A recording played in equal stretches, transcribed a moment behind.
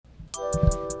And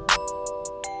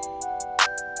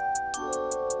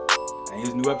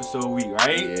it's new episode week,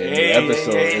 right? Yeah, new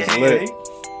episode is lit.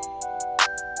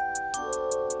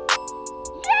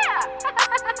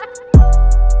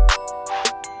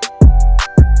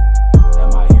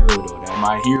 That's my hero, though. That's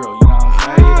my hero. You know what I'm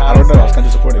saying? I don't know. I was kind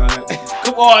of disappointed.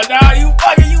 Come on, now you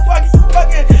fucking.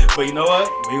 But you know what?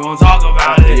 We gonna talk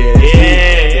about it.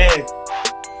 Yeah.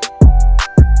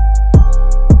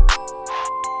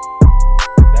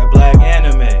 That black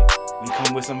anime. We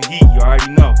come with some heat. You already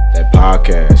know. That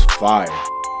podcast, fire.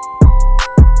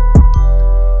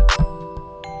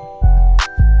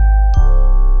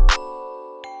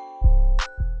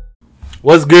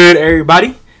 What's good,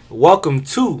 everybody? Welcome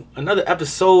to another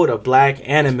episode of Black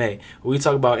Anime, where we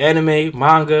talk about anime,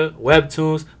 manga,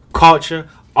 webtoons, culture,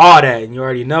 all that. And you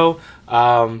already know.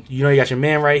 You got your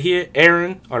man right here,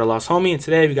 Aaron, or the Lost Homie. And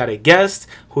today we got a guest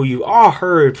who you all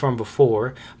heard from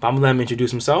before. But I'm going to let him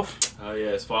introduce himself. Yeah,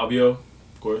 it's Fabio,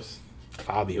 of course.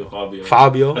 Fabio. I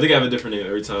think I have a different name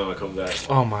every time I come back.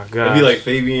 Oh, my God. It'd be like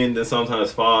Fabian, then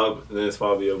sometimes Fab, and then it's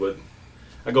Fabio. But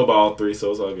I go by all three,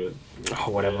 so it's all good. Oh,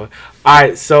 whatever. Yeah. All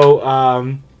right,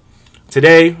 so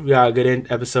today we got a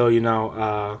good episode,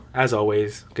 as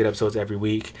always, good episodes every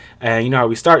week. And you know how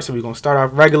we start, so we're going to start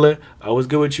off regular. What's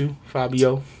good with you,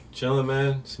 Fabio? Chilling,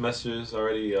 man. Semester's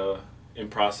already in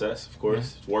process, of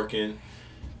course. It's working.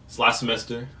 It's last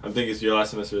semester. I think it's your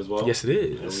last semester as well. Yes, it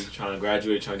is. And we're trying to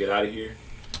graduate, trying to get out of here.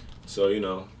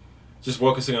 So, just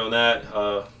focusing on that.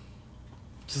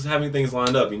 Just having things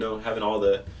lined up, having all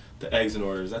the eggs in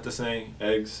order. Is that the saying?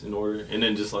 Eggs in order? And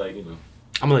then just like, I'm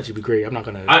gonna let you be great. I'm not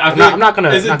gonna. I'm not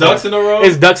gonna. Is it ducks in a row?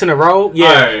 It's ducks in a row.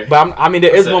 Yeah, right. But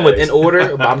there is one with in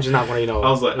order, but I'm just not gonna. I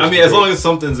was like, as long as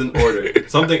something's in order,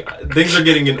 things are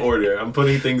getting in order. I'm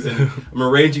putting things in. I'm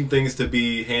arranging things to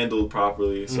be handled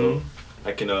properly, so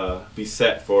I can be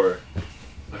set for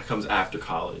what comes after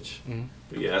college. Mm-hmm.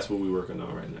 But yeah, that's what we're working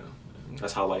on right now.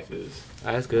 That's how life is.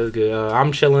 That's good.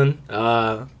 I'm chilling.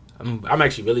 I'm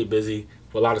actually really busy.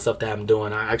 For a lot of stuff that I'm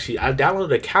doing, I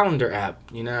downloaded a calendar app.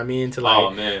 You know what I mean? To like,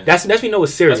 oh man, that's when you know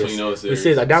it's serious. That's when you know it's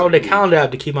serious. I downloaded a calendar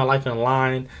app to keep my life in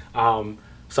line.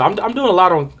 So I'm doing a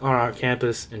lot on our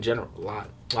campus in general. A lot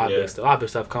of big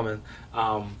stuff coming.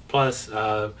 Plus,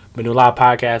 been doing a lot of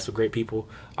podcasts with great people.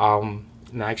 And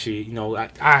actually,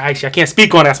 I can't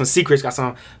speak on it. Got some secrets. Got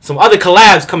some other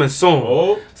collabs coming soon.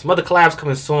 Oh. Some other collabs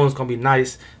coming soon. It's gonna be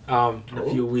nice in a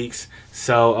few weeks.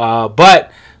 So,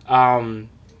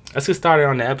 let's get started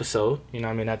on the episode.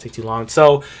 Not take too long.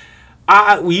 So,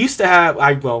 we used to have,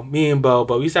 me and Bo,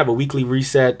 but we used to have a weekly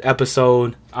reset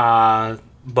episode. But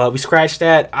we scratched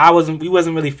that. We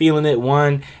wasn't really feeling it.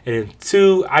 One, and then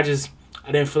two, I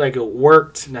didn't feel like it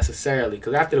worked necessarily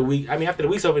because after the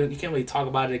week's over, you can't really talk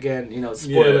about it again.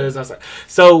 Spoilers. Yeah.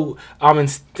 So,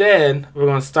 instead, I'm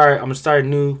gonna start a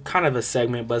new kind of a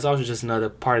segment, but it's also just another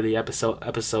part of the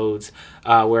episodes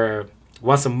where.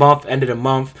 Once a month, end of the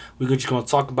month, we're just going to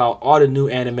talk about all the new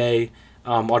anime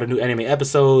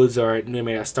episodes or new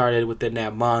anime that started within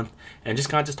that month, and just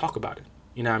kind of talk about it.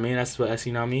 You know what I mean? That's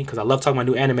because I love talking about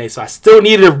new anime, so I still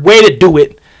needed a way to do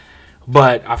it,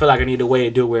 but I feel like I need a way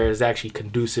to do it where it's actually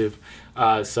conducive.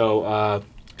 So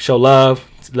show love.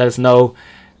 Let us know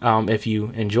if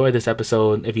you enjoy this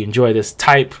episode, if you enjoy this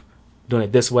type, doing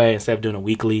it this way instead of doing it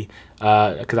weekly.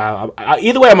 Because I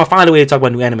either way, I'm going to find a way to talk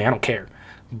about new anime. I don't care.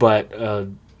 But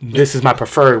this is my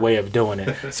preferred way of doing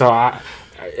it. So,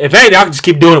 if anything, I can just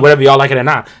keep doing it, whatever y'all like it or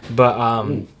not. But,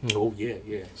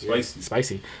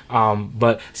 spicy.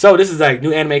 But, so this is like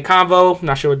new anime convo.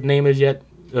 Not sure what the name is yet.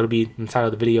 It'll be in the title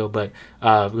of the video, but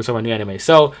we're going to talk about new anime.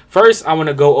 So, first, I want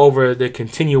to go over the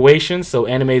continuation. So,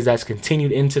 animes that's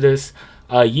continued into this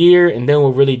year, and then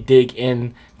we'll really dig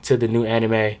into the new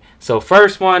anime. So,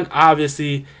 first one,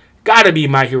 obviously, gotta be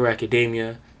My Hero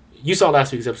Academia. You saw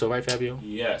last week's episode, right, Fabio?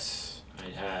 Yes, I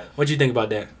had. What'd you think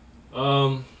about that?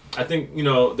 I think,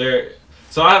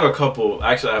 so I have a couple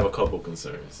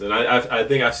concerns. And I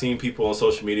think I've seen people on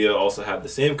social media also have the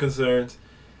same concerns.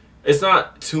 It's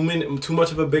not too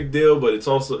much of a big deal, but it's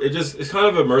also, it's kind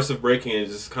of immersive breaking and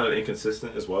it's just kind of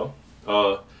inconsistent as well.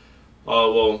 Well,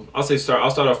 I'll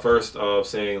start off first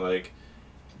saying, like,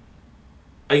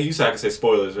 you said I could say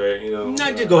spoilers, right? No,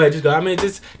 just go ahead. Just go. I mean,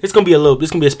 it's gonna be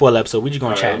a spoiler episode. We're just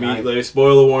gonna chat. Like,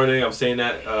 spoiler warning. I'm saying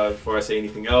that before I say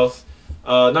anything else.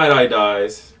 Night Eye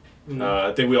dies. Mm-hmm.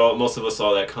 I think most of us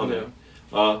saw that coming.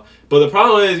 Yeah. But the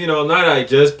problem is, Night Eye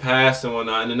just passed and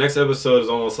whatnot, and the next episode is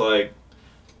almost like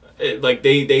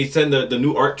they send the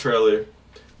new art trailer,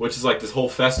 which is like this whole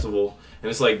festival, and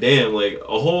it's like, damn, like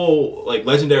a whole like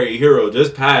legendary hero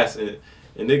just passed and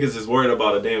niggas is worried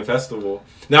about a damn festival.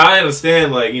 Now I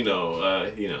understand, like,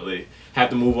 they have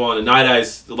to move on. And Night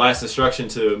Eye's last instruction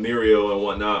to Mirio and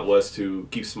whatnot was to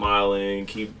keep smiling,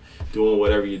 keep doing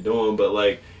whatever you're doing. But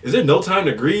like, is there no time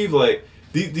to grieve? Like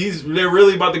these they're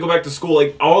really about to go back to school.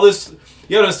 Like all this,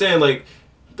 you understand? Like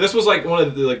this was like one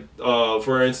of the like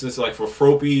for instance like for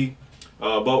Froppy,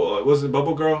 was it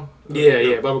Bubble Girl?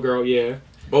 Yeah, Bubble Girl, yeah.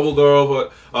 Bubble Girl,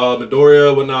 but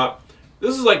Midoriya, whatnot.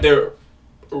 This is like their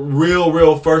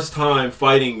real first time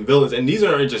fighting villains, and these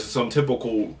aren't just some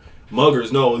typical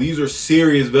muggers. No, these are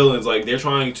serious villains. Like they're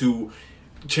trying to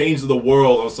change the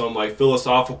world on some like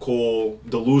philosophical,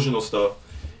 delusional stuff,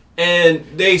 and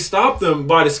they stopped them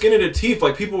by the skin of their teeth.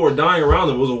 Like people were dying around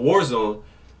them. It was a war zone.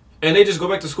 And they just go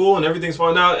back to school and everything's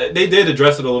fine. Now they did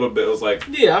address it a little bit. It was like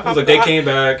they came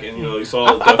back and you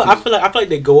saw. I feel like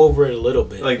they go over it a little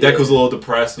bit. Like Deku's a little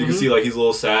depressed. You can see like he's a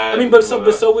little sad. I mean, but so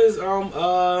is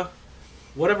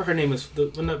whatever her name is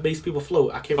when the base people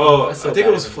float. I can't remember. I think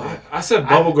it was. I said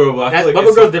Bubble Girl, but I feel like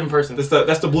Bubble Girl's a different person.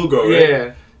 That's the blue girl, right?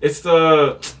 Yeah. It's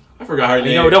the. I forgot her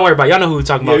name. Don't worry about it. Y'all know who we're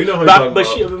talking about. Yeah, you know who we're talking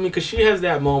about. But because she has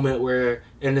that moment where,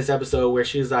 in this episode, where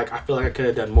she's like, I feel like I could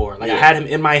have done more. Like, I had him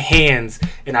in my hands,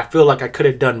 and I feel like I could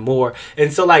have done more.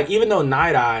 And so, like, even though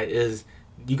Night Eye is,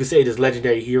 you could say this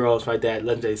legendary hero, stuff like that,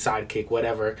 legendary sidekick,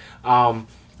 whatever,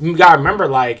 you gotta remember,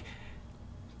 like,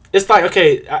 it's like,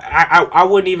 okay, I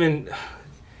wouldn't even...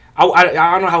 I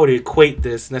don't know how to equate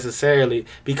this necessarily,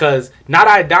 because Night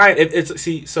Eye dying,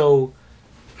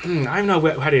 I don't know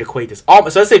how to equate this. So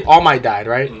let's say All Might died,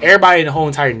 right? Mm-hmm. Everybody in the whole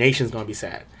entire nation is going to be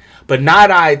sad. But Night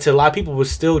Eye, to a lot of people,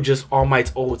 was still just All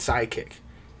Might's old sidekick.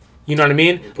 You know what I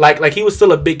mean? Mm-hmm. Like he was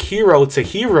still a big hero to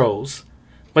heroes,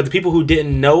 but the people who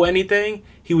didn't know anything,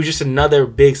 he was just another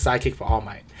big sidekick for All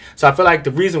Might. So I feel like the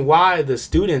reason why the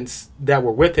students that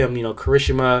were with him,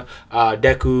 Kirishima,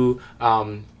 Deku,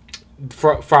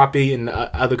 Froppy and the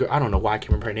other girl. I don't know why I can't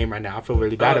remember her name right now. I feel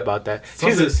really bad about that.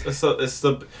 She's a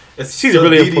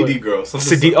really important girl.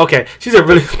 Okay, she's a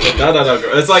really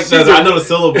girl. It's like I know the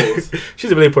syllables.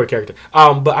 She's a really important character.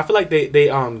 But I feel like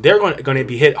they're going to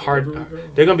be hit hard.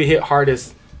 They're going to be hit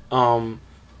hardest from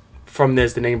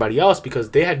this than anybody else because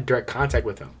they had direct contact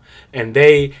with him. And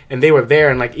they were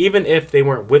there, and like even if they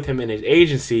weren't with him in his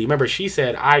agency, remember she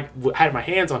said I had my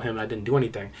hands on him and I didn't do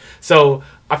anything. So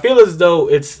I feel as though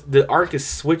the arc is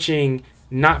switching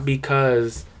not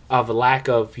because of a lack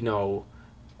of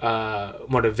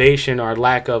motivation or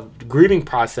lack of grieving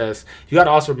process. You got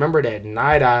to also remember that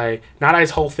Night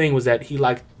Eye's whole thing was that he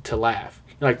liked to laugh,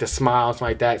 he liked to smile, something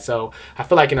like that. So I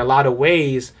feel like in a lot of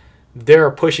ways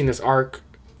they're pushing this arc.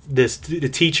 The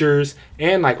teachers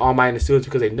and like All Might and the students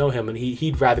because they know him and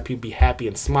he'd rather people be happy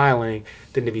and smiling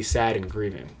than to be sad and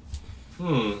grieving.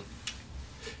 Then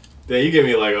you give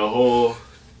me like a whole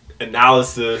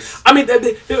analysis. I mean,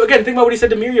 again, think about what he said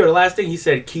to Mirio. The last thing he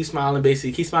said, keep smiling,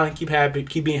 basically, keep smiling, keep happy,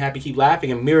 keep being happy, keep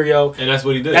laughing. And Mirio, and that's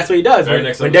what he did. That's what he does.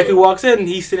 When Deku walks in,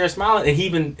 he's sitting there smiling, and he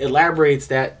even elaborates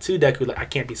that to Deku, like, I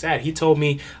can't be sad. He told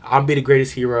me I'll be the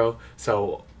greatest hero,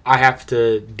 so I have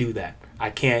to do that. I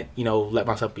can't, let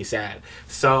myself be sad.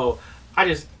 So I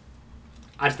just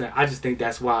think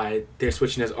that's why they're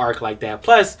switching his arc like that.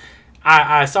 Plus,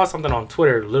 I saw something on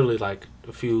Twitter, literally like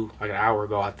an hour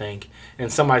ago, I think,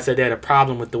 and somebody said they had a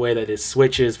problem with the way that it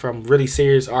switches from really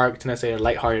serious arc to, let's say, a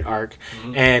lighthearted arc.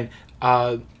 Mm-hmm. And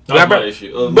that's my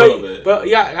issue. A little bit. But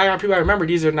yeah, I got people. I remember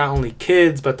these are not only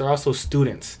kids, but they're also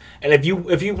students. And if you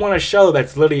want a show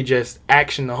that's literally just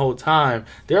action the whole time,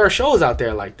 there are shows out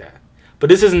there like that. But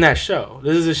this isn't that show.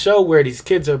 This is a show where these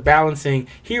kids are balancing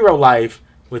hero life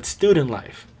with student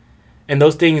life. And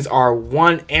those things are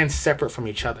one and separate from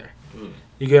each other.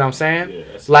 You get what I'm saying? Yeah,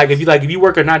 if you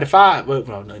work a 9 to 5,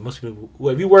 most people.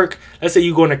 If you work, let's say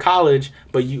you go into college,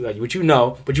 but you work during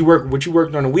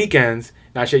the weekends.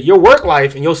 Now, your work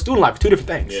life and your student life are two different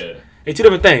things. Yeah. They're two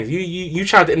different things. You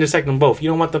try to intersect them both. You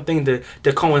don't want them things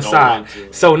to coincide.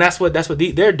 So that's what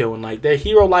they're doing. Like their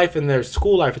hero life and their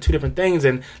school life are two different things.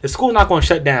 And the school's not going to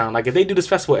shut down. Like if they do this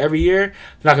festival every year,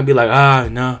 they're not going to be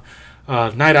like, no.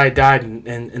 Night Eye died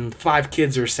and 5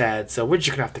 kids are sad, so we're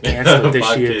just gonna have to cancel it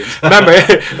this year. remember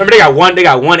they got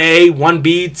 1A,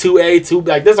 1B, 2A, 2,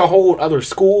 like there's a whole other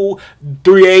school,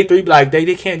 3A, 3, like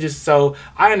they can't just. So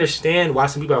I understand why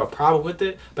some people have a problem with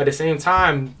it, but at the same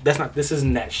time, this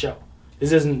isn't that show.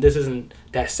 This isn't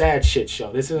that sad shit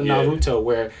show. This isn't Naruto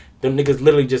where them niggas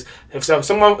literally just if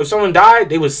someone died,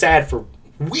 they was sad for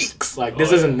weeks. Like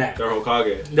this isn't that. The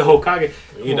Hokage. The Hokage.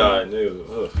 He died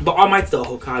new. But All Might's the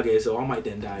Hokage, so All Might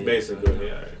didn't die yet. Basically, so,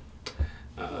 yeah.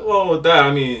 Well, with that,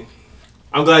 I mean,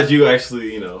 I'm glad you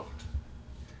actually, gave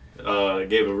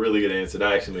a really good answer.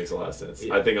 That actually makes a lot of sense.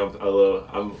 Yeah. I think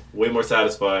I'm way more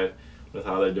satisfied with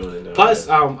how they're doing it now. Plus,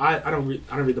 I don't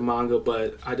read the manga,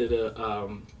 but I did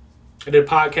I did a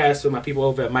podcast with my people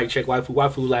over at Mike Check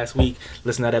Waifu last week.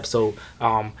 Listen to that episode.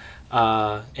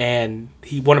 And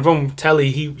one of them,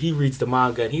 Telly, he reads the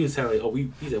manga, and he was telling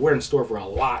me, he said we're in store for a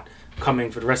lot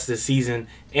coming for the rest of the season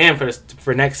and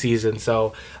for next season.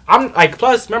 So I'm like,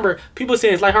 plus remember, people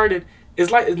saying it's lighthearted.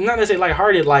 It's not necessarily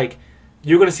lighthearted. Like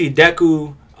you're gonna see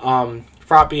Deku,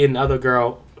 Froppy, and the other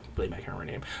girl, I can't remember her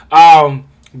name.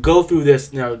 Go through this,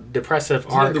 depressive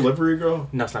arc. Is it Delivery Girl?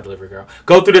 No, it's not Delivery Girl.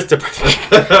 Go through this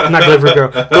not Delivery Girl.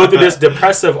 Go through this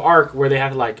depressive arc where they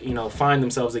have to find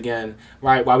themselves again,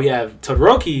 right? While we have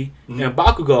Todoroki and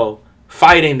Bakugo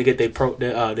fighting to get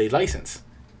their license.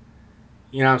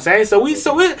 You know what I'm saying?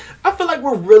 So I feel like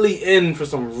we're really in for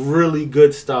some really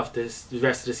good stuff the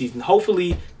rest of the season.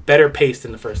 Hopefully, better paced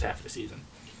than the first half of the season.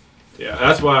 Yeah,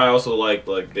 that's why I also like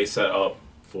they set up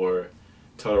for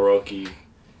Todoroki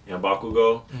and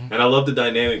Bakugo, and I love the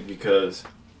dynamic because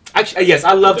actually, yes,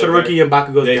 I love Todoroki and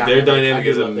Bakugo's dynamic. Their dynamic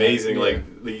is amazing. Yeah. Like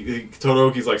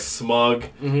Todoroki's like smug,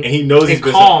 and he knows he's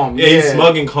calm. Yeah, he's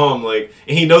smug and calm. Like,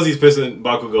 and he knows he's pissing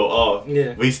Bakugo off.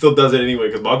 Yeah, but he still does it anyway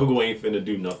because Bakugo ain't finna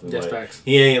do nothing. That's like, facts.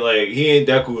 He ain't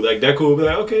Deku. Like Deku will be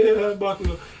like, okay, yeah,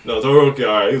 Bakugo. No, Todoroki,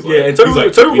 alright. He's like, and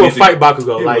Todoroki will fight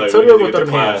Bakugo. Like Todoroki will throw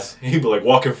class. He'd be like,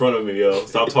 walk in front of me, yo.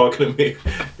 Stop talking to me.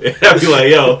 I'd be like,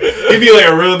 yo. He'd be like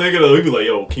a real nigga though. He'd be like,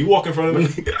 yo, can you walk in front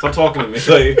of me? Stop talking to me.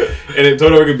 Like, and then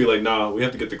Todoroki would be like, nah, we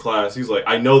have to get to class. He's like,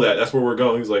 I know that. That's where we're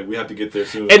going. He's like, we have to get there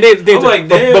soon. And I'm like,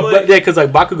 damn. But because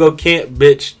Bakugo can't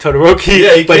bitch Todoroki.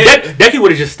 Yeah, he but can't. Deku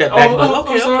would have just stepped back.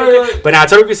 I'm sorry. But now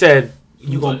Todoroki said,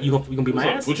 You gonna be my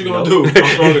ass? What you gonna do? I'm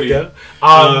stronger than you.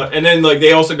 And then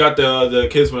they also got the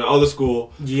kids from the other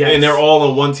school, and they're all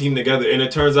on one team together. And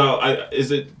it turns out,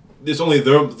 it's only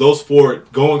those four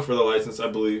going for the license, I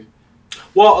believe.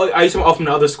 Well, are you talking from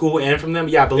the other school and from them?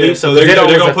 Yeah, I believe so. They're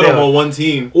gonna put them on one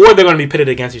team, or they're gonna be pitted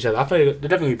against each other. I feel like they're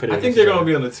definitely pitted. I think they're gonna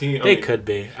be on the team. They could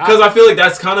be, because I feel like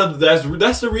that's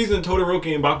the reason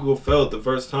Todoroki and Bakugo failed the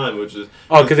first time, which is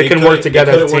because they couldn't work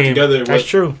together as a team. That's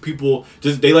true. People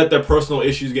they let their personal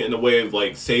issues get in the way of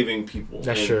like saving people.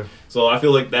 That's true. So I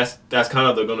feel like that's kind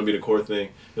of going to be the core thing.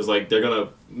 Is like they're gonna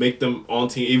make them on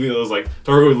team, even though it's like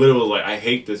Todoroki literally was like, I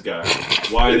hate this guy.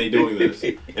 Why are they doing this?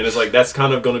 And it's like that's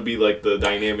kind of going to be like the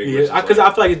dynamic. Yeah, because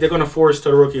I feel like they're going to force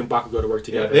Todoroki and Bakugo to work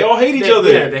together. Yeah, they all hate each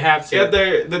other. Yeah, they have to. Yeah,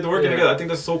 they're working together. I think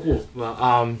that's so cool.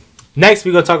 Well, next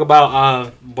we're gonna talk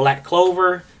about Black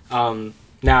Clover.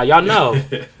 Now y'all know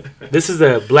this is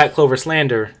a Black Clover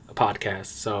slander podcast,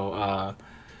 so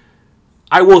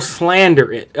I will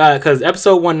slander it because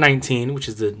episode 119, which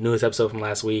is the newest episode from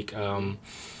last week,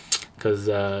 because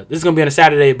this is going to be on a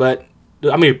Saturday, but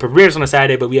I mean, it premieres on a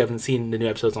Saturday, but we haven't seen the new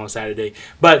episodes on a Saturday.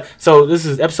 But so this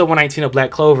is episode 119 of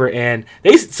Black Clover, and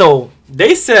they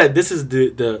said this is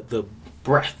the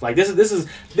breath. Like this is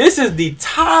the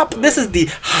top. This is the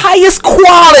highest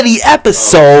quality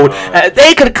episode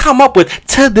they could come up with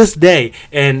to this day,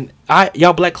 and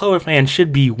y'all Black Clover fans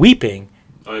should be weeping.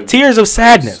 Tears of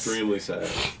sadness. Extremely sad.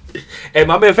 And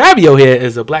my man Fabio here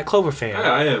is a Black Clover fan.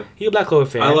 I am. He a Black Clover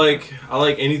fan. I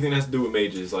like anything that has to do with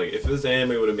mages. Like if it's an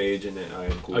anime with a mage in it, I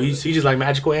am cool. So you just like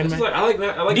magical anime?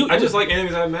 I just like animes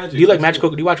that have magic. Do you like magical?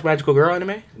 Do you watch Magical Girl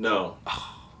anime? No.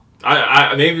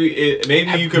 I maybe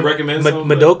you could recommend some.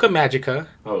 Madoka Magica.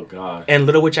 Oh God. And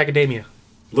Little Witch Academia.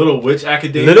 Little Witch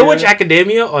Academia. Little Witch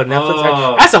Academia on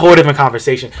Netflix. That's a whole different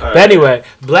conversation. Right. But anyway,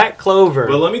 Black Clover.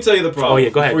 But let me tell you the problem. Oh yeah,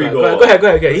 go ahead.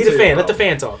 Go ahead. He's a fan. Let the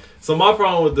fan talk. So my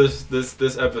problem with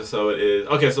this episode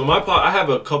is so I have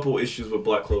a couple issues with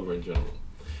Black Clover in general.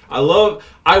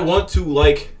 I want to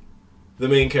like the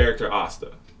main character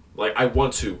Asta. Like I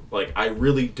want to. Like I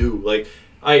really do. Like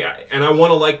I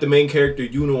want to like the main character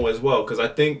Yuno as well, because I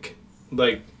think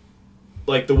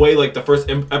like the way like the first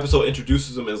episode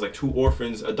introduces them as like two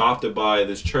orphans adopted by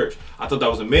this church. I thought that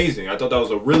was amazing. I thought that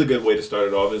was a really good way to start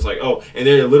it off. It's like, oh, and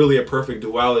they're literally a perfect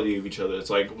duality of each other. It's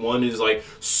like one is like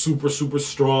super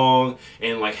strong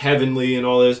and like heavenly and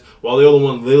all this, while the other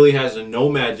one literally has no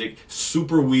magic,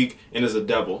 super weak, and is a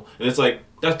devil. And it's like,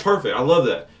 that's perfect. I love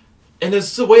that. And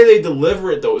it's the way they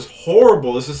deliver it though. It's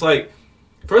horrible. It's just like,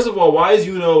 first of all, why is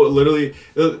Yuno literally?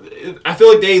 I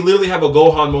feel like they literally have a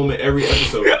Gohan moment every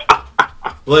episode.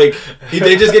 Like,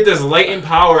 they just get this latent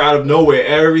power out of nowhere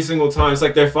every single time. It's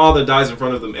like their father dies in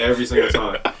front of them every single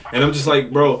time. And I'm just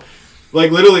like, bro,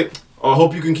 like literally, I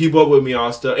hope you can keep up with me,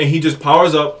 Asta. And he just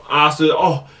powers up. Asta,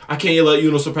 I can't let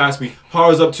Yuno surpass me.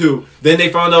 Powers up too. Then they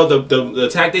found out the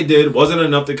attack they did wasn't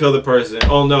enough to kill the person.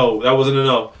 Oh no, that wasn't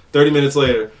enough. 30 minutes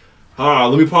later.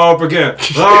 Let me power up again.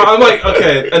 I'm like,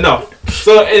 okay, enough.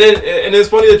 So, and it's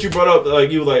funny that you brought up,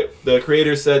 the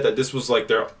creator said that this was like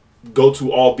their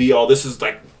go-to all be all. This is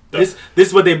like this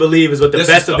is what they believe is what the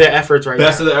best of their efforts right now.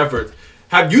 Best of their efforts.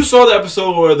 Have you saw the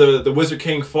episode where the Wizard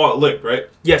King fought Lick, right?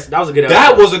 Yes, that was a good episode.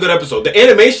 That was a good episode. The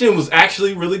animation was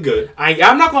actually really good.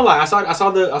 I'm not gonna lie. I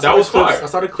saw the clips. Fire. I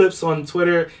saw the clips on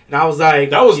Twitter, and I was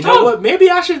like, that was you tough. know what? Maybe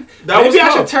I should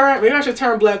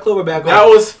turn Black Clover back on. That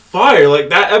was fire. Like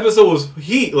that episode was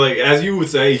heat. Like as you would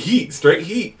say, heat, straight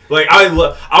heat. Like I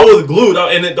was glued,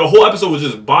 and the whole episode was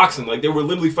just boxing. Like they were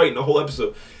literally fighting the whole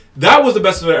episode. That was the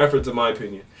best of their efforts, in my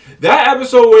opinion. That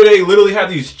episode where they literally had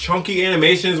these chunky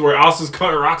animations where Asta's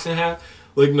cutting rocks in half.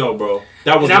 Like no, bro,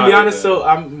 that was. And I'm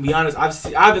be honest.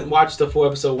 I haven't watched the full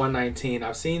episode 119.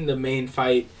 I've seen the main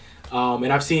fight,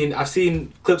 and I've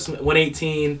seen clips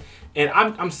 118. And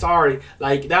I'm sorry,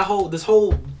 like this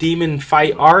whole demon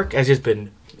fight arc has just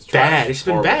been bad. It's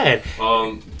been bad.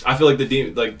 I feel like the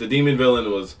demon villain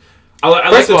was.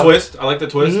 I like the twist. I like the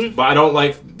twist, mm-hmm. but I don't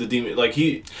like the demon. Like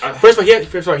First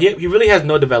of all, he really has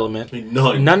no development.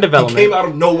 None development. He came out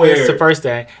of nowhere. That's the first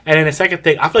thing, and then the second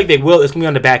thing, I feel like it's gonna be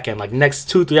on the back end. Like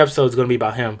next 2-3 episodes is gonna be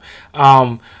about him.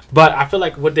 But I feel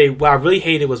like what I really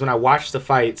hated was when I watched the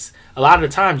fights. A lot of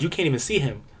the times you can't even see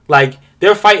him. Like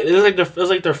they're fight. It's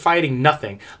like they're fighting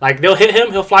nothing. Like they'll hit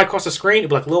him, he'll fly across the screen, it'll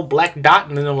be like a little black dot,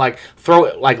 and then they'll like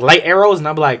throw like light arrows, and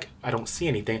I'm like, I don't see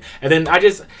anything. And then I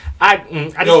just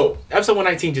episode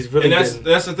 119 just really. And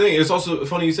that's the thing. It's also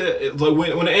funny you said like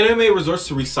when the anime resorts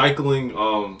to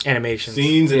recycling animations,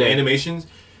 scenes and animations,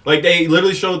 like they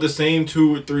literally showed the same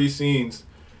 2 or 3 scenes.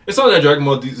 It's something that Dragon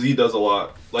Ball Z does a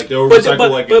lot. Like they'll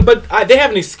recycle but they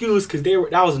have an excuse because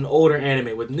that was an older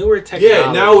anime with newer technology.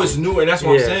 Yeah, now it's newer, and that's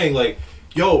what I'm saying. Like,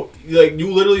 yo, like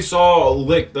you literally saw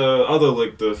Lick, the other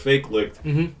Lick, the fake Lick,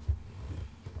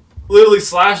 literally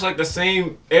slash like the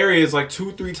same areas like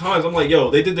 2-3 times. I'm like, yo,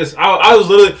 they did this. I was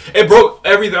literally, it broke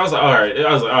everything. I was like, all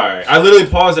right. I literally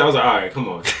paused it. I was like, all right, come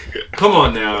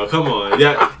on now, come on.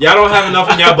 Yeah, y'all don't have enough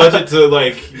in y'all budget to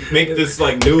like make this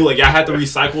like new. Like y'all had to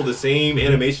recycle the same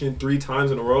animation 3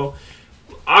 times in a row.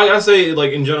 I say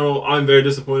like in general, I'm very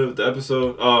disappointed with the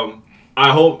episode.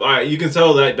 I hope you can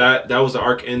tell that was the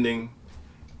arc ending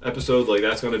episode. Like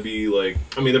that's gonna be like,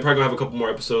 I mean, they're probably gonna have a couple more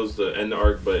episodes to end the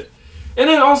arc, but. And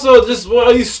then also just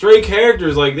these stray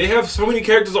characters, like they have so many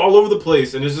characters all over the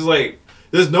place, and it's just like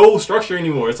there's no structure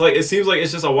anymore. It's like it seems like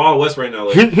it's just a Wild West right now.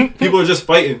 Like people are just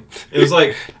fighting, and it's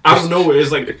like out of nowhere.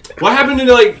 It's like what happened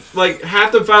to like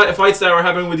half the fights that were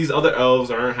happening with these other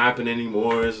elves aren't happening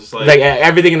anymore. It's just like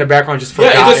everything in the background just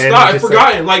forgotten. Yeah, it just stopped.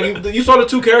 Forgotten. Like you saw the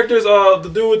 2 characters.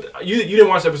 The dude with you didn't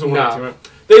watch episode 1, right?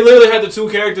 They literally had the 2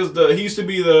 characters. He used to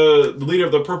be the leader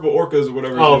of the Purple Orcas or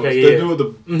whatever. Oh, okay, yeah. The dude with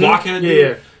the blockhead dude.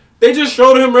 Yeah. They just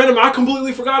showed him randomly. I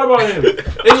completely forgot about him.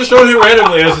 They just showed him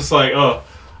randomly. I was just like, oh,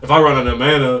 if I run out of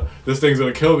mana, this thing's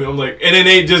gonna kill me. I'm like, and then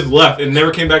they just left and never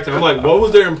came back to him. I'm like, what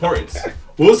was their importance?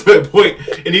 What was their point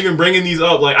in even bringing these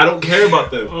up? Like, I don't care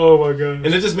about them. Oh my god. And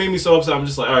it just made me so upset. I'm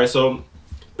just like, all right, so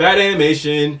bad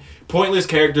animation, pointless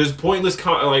characters, pointless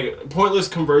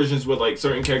conversions with like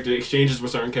certain character exchanges with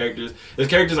certain characters. There's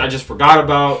characters I just forgot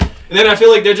about, and then I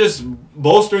feel like they're just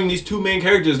bolstering these 2 main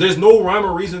characters. There's no rhyme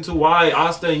or reason to why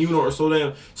Asta and Yuno are so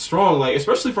damn strong. Like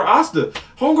especially for Asta,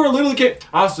 homegirl literally came.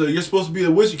 Asta, you're supposed to be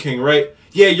the Wizard King, right?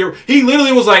 Yeah, He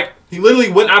literally was like, he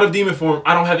literally went out of demon form.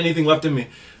 I don't have anything left in me.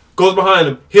 Goes behind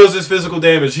him, heals his physical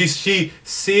damage. She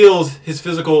seals his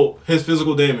physical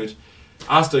damage.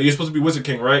 Asta, you're supposed to be Wizard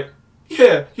King, right?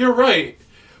 Yeah, you're right.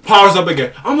 Powers up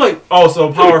again. I'm like, oh,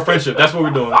 so power of friendship. That's what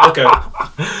we're doing. Okay.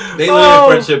 They live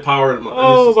friendship power.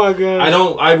 Oh my god.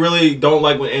 I really don't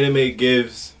like when anime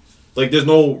gives, like, there's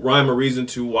no rhyme or reason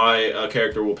to why a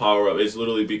character will power up. It's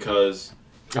literally because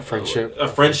a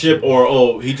friendship.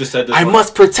 Or he just said this. I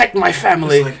must protect my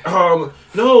family. It's like,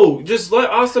 no, just let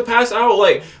Asta pass out.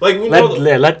 Like we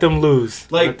let them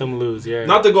lose. Like, let them lose. Yeah.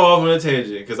 Not to go off on a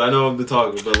tangent because I know I've been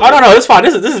talking, but no, it's fine.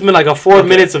 This has been like a 4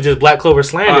 minutes of just Black Clover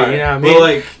slander. Right. You know what I mean? But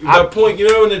like the point,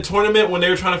 in the tournament when they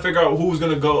were trying to figure out who was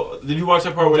gonna go. Did you watch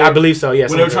that part? I believe so. Yes.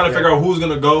 When they were trying to figure out who was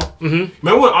gonna go. Mm-hmm.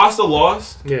 Remember when Asta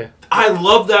lost? Yeah. I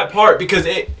love that part because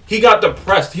he got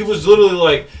depressed. He was literally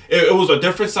like, it was a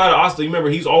different side of Asta. You remember,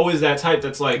 he's always that type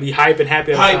that's like be hype and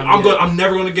happy. I'm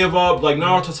never gonna give up, like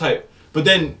Naruto type. But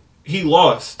then he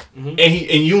lost, and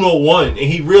Yuno won, and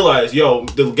he realized, yo,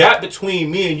 the gap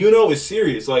between me and Yuno is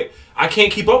serious. Like I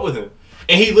can't keep up with him,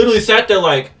 and he literally sat there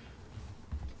like,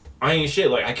 I ain't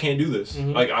shit. Like I can't do this.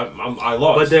 Like I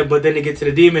lost. But then they get to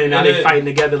the demon, and now they fighting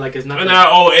together like it's nothing. And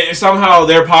now somehow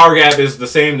their power gap is the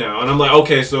same now, and I'm like,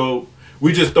 okay, so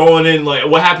we just throwing in like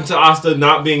what happened to Asta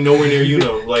not being nowhere near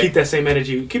Yuno? Like keep that same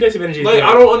energy. Like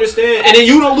I don't understand. And then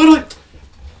Yuno literally,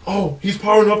 he's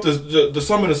powering up to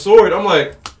summon a sword. I'm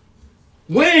like,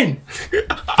 when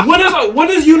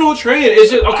does Yuno train?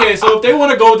 It's just okay. So if they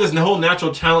want to go with this whole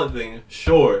natural talent thing,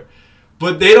 sure.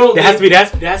 But they don't. There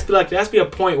has to be a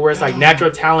point where it's like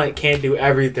natural talent can't do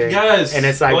everything. Yes. And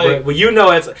it's like, but you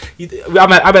know, it's.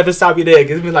 I'm about to stop you there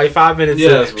because it's been like 5 minutes.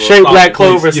 Yes, of straight Black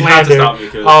Clover slander. You have to stop me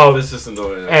because it's just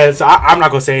annoying. And so I'm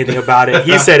not gonna say anything about it.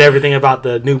 He said everything about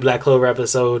the new Black Clover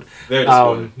episode. They're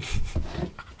just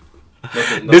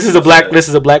This is a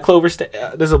Black Clover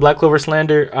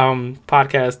slander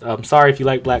podcast. Sorry if you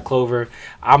like Black Clover.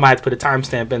 I might have to put a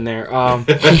timestamp in there.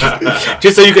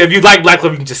 Just so if you like Black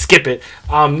Clover, you can just skip it.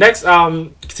 Next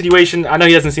situation. I know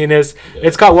he hasn't seen this. Yeah.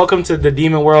 It's called Welcome to the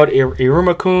Demon World.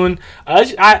 Iruma-kun.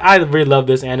 I really love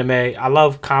this anime. I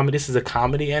love comedy. This is a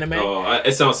comedy anime. Oh,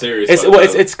 it sounds serious. It's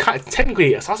also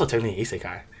technically an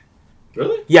isekai.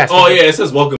 Really? Yes. Oh yeah, it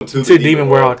says welcome to the Demon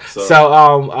World. So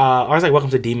I was like welcome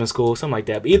to Demon School, something like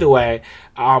that. But either way,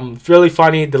 really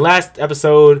funny. The last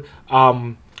episode,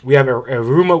 we have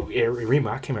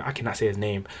Iruma. I cannot say his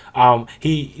name.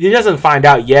 He doesn't find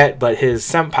out yet, but his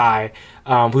senpai,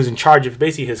 who's in charge of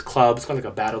basically his club, it's kind of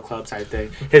like a battle club type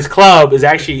thing. His club is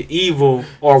actually evil,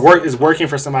 or is working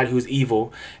for somebody who's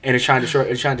evil, and is trying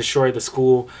to destroy the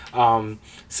school.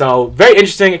 So very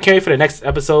interesting. I can't wait for the next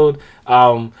episode.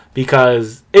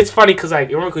 Because it's funny because like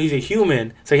he's a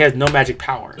human, so he has no magic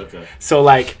power. Okay. So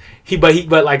like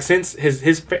but like since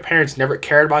his parents never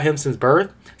cared about him since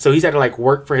birth, so he's had to like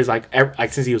work for his like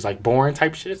since he was like born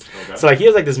type shit. Okay. So like he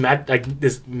has like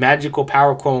this magical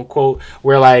power, quote unquote,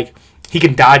 where like he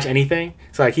can dodge anything.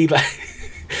 So like he like.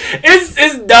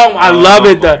 It's dumb. I love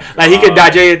it though. Like he can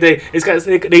dodge anything. It's because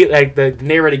like the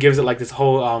narrator gives it like this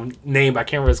whole name. I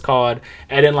can't remember what it's called.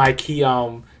 And then like he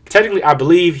technically, I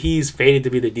believe he's fated to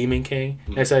be the Demon King.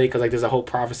 Necessarily because like there's a whole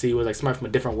prophecy where like somebody from a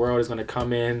different world is going to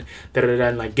come in,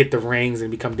 and like get the rings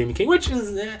and become Demon King. Which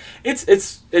is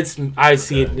it's I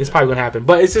see it. It's probably going to happen.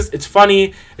 But it's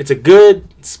funny. It's a good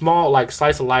small like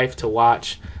slice of life to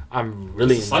watch. I'm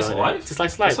really enjoying it. It's a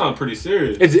slice of life. That sounds pretty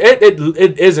serious.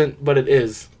 It isn't, but it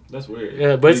is. That's weird.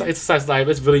 Yeah, but it's a slice of life.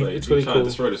 It's really like, it's really cool. Cool. To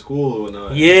destroy the school or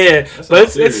whatnot. Yeah,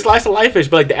 but it's slice of life-ish.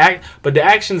 But like the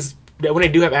actions. When they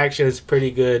do have action, it's pretty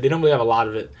good. They don't really have a lot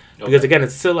of it because again,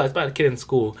 it's still it's about a kid in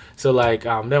school, so like they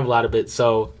have a lot of it.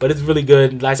 So, but it's really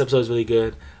good. Last episode is really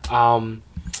good.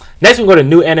 Next we go to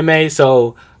new anime.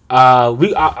 So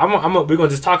we're gonna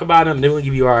just talk about them, and then we'll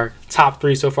give you our top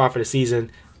 3 so far for the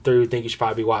season. 3 we think you should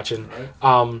probably be watching. Right.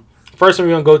 First one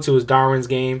we're gonna go to is Darwin's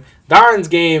Game. Darwin's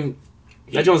Game,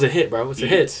 that joint's a hit, bro. It's a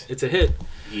hit. It's a hit.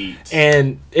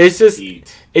 And it's just it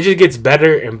just gets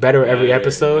better and better every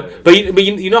episode. Yeah. But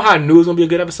you know how I knew it was gonna be a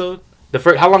good episode?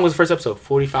 How long was the first episode?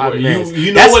 45 minutes.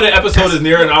 You know when an episode is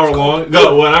near an hour long?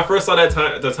 No, when I first saw that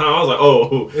at the time, I was like,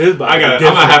 oh, I'm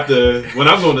gonna have to when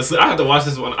I'm going to sleep. I have to watch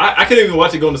this one. I can't even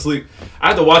watch it going to sleep. I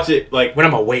have to watch it like when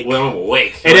I'm awake.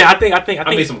 And then I think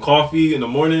I made some coffee in the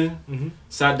morning,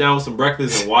 sat down with some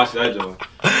breakfast, and watched that joint.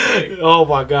 Like, oh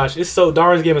my gosh, it's so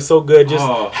Darwin's Game is so good. Just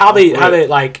how they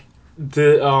like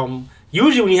the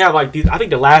usually when you have like these, I think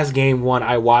the last game one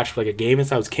I watched for like a game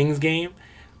inside was King's Game.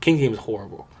 King's Game is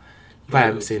horrible. I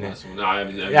haven't seen it. No, I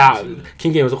haven't seen it.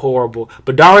 King Game was horrible.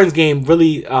 But Darwin's Game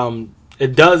really,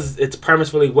 it does its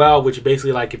premise really well, which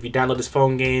basically like if you download this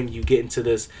phone game, you get into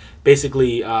this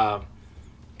basically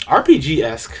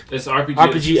RPG-esque. It's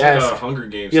RPG-esque. It's like a Hunger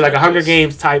Games. Yeah, like a Hunger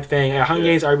Games type thing. A Hunger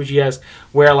Games RPG-esque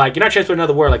where like you're not transferring to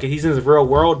another world. Like he's in his real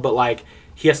world, but like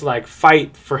he has to like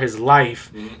fight for his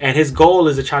life, and his goal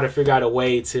is to try to figure out a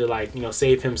way to like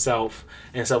save himself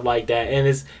and stuff like that. And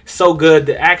it's so good.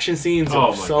 The action scenes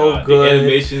are so good. The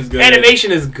animation's good.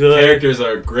 Animation is good. Characters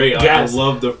are great. Yes. I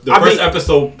love the first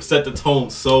episode set the tone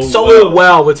so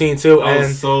well between two.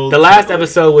 And the last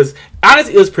episode was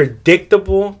honestly it was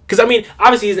predictable because I mean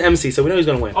obviously he's an MC, so we know he's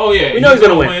gonna win. Oh yeah, we know he's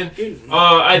gonna win.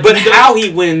 But how he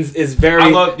wins is very. I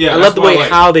love the way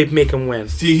how they make him win.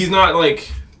 See, he's not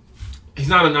like. He's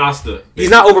not an Asta. He's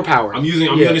not overpowered. I'm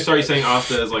going to start saying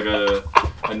Asta as like a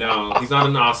noun. He's not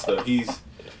an Asta. He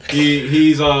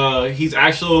has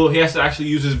to actually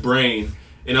use his brain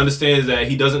and understands that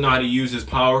he doesn't know how to use his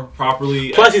power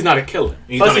properly. Plus, he's not a killer.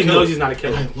 Plus, he knows he's not a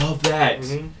killer. And I love that,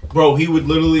 bro.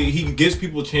 He gives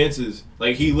people chances.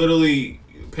 Like he literally.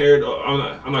 I'm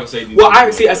not gonna say. Well, I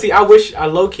wish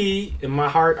low key in my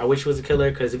heart. I wish he was a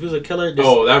killer because if he was a killer,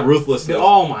 that ruthlessness.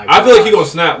 Oh my god! I feel like he gonna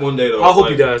snap one day though. I hope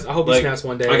he does. I hope he snaps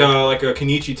one day. Like a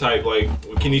Kenichi type. Like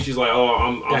Kenichi's like, oh,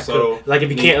 I'm subtle. Cool. Like if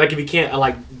he can't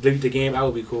like leave the game, that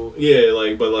would be cool.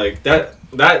 Yeah, but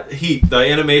that heat, the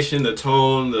animation, the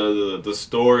tone, the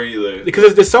story,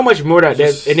 because there's so much more that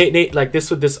and they like this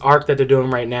with this arc that they're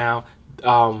doing right now.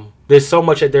 there's so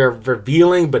much that they're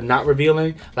revealing but not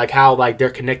revealing, like how like they're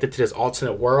connected to this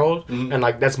alternate world, and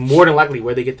like that's more than likely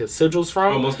where they get the sigils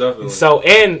from. Oh, most definitely. So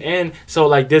and so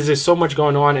like there's just so much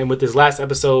going on, and with this last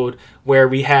episode where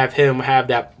we have him have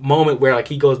that moment where like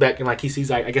he goes back and like he sees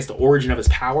like I guess the origin of his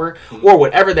power or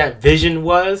whatever that vision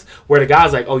was, where the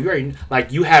guy's like, oh, you already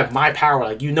like you have my power,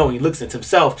 like you know, and he looks at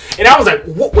himself, and I was like,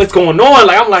 what's going on?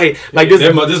 Like I'm like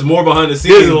there's more behind the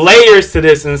scenes. There's layers to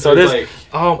this, and so there's this.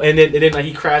 And then like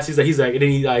he crafts. He's like, and then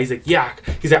he's like, yeah.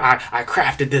 He's like, I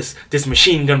crafted this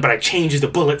machine gun, but I changed the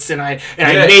bullets and I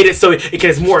made it so it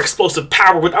gets more explosive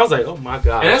power. I was like, oh my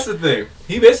god. And that's the thing.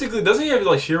 He basically doesn't he have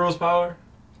like Shiro's power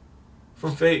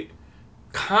from Fate?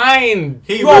 He can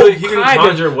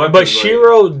conjure weapons, but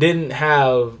Shiro didn't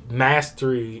have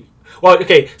mastery. Well,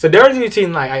 okay, so the difference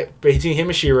between him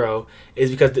and Shiro is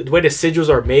because the way the sigils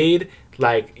are made,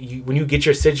 like when you get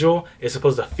your sigil, it's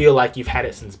supposed to feel like you've had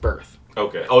it since birth.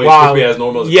 Okay. Oh, he's supposed to be as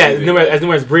normal as breathing. As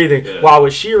normal as breathing. Yeah. While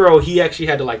with Shiro, he actually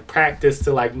had to like practice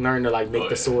to like learn to like make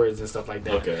the swords and stuff like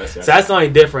that. Okay, so that's the only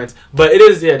difference. But it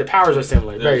is the powers are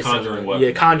similar, very similar. Weapons.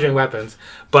 Yeah, conjuring weapons.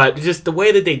 But just the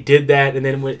way that they did that, and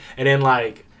then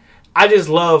like, I just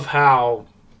love how.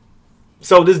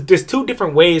 So there's two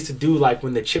different ways to do like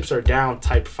when the chips are down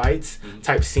type fights,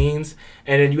 type scenes,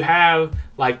 and then you have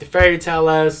like the fairy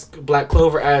tale-esque, Black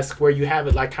Clover-esque, where you have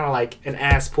it like kind of like an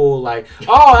ass pull, like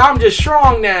oh I'm just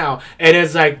strong now, and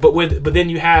it's like but then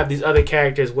you have these other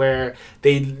characters where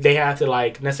they have to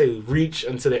like necessarily reach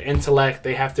into their intellect,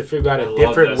 they have to figure out a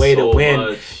different way to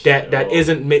win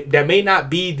that may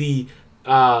not be the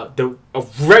a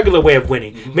regular way of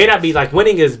winning. May not be like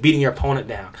winning is beating your opponent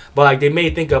down, but like they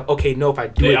may think of okay, no, if I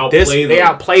do they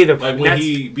outplay them. Like when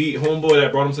he beat homeboy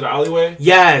that brought him to the alleyway.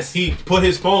 Yes, he put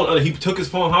his phone. He took his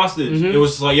phone hostage. It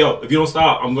was just like, yo, if you don't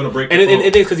stop, I'm gonna break. And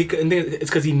it's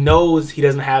because he knows he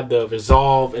doesn't have the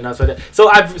resolve and that's like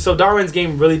that. So Darwin's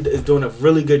game really is doing a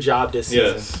really good job this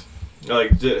season. Yes,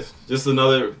 like just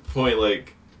another point.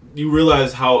 Like you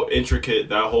realize how intricate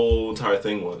that whole entire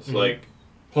thing was. Like.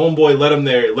 Homeboy let him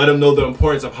there, let him know the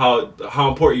importance of how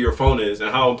important your phone is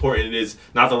and how important it is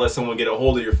not to let someone get a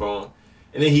hold of your phone.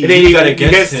 And then he got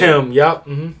against him. Yep.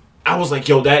 I was like,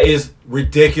 yo, that is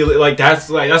ridiculous. Like that's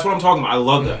what I'm talking about. I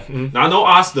love that. Now I know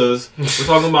Astas. We're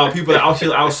talking about people that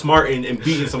actually outsmarting and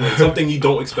beating someone, something you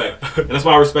don't expect. And that's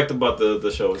what I respect about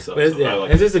the show itself.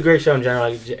 It's just a great show in general.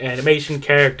 Like, animation,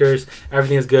 characters,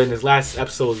 everything is good. And this last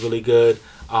episode was really good.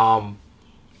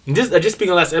 Just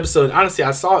speaking of last episode, honestly, I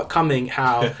saw it coming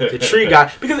how the tree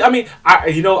guy, because I mean,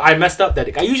 I messed up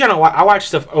that. I usually I watch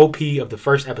stuff OP of the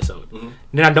first episode,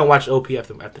 then I don't watch OP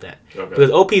after that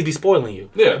because OPs be spoiling you.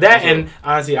 Yeah, that and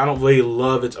honestly, I don't really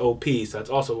love its OP, so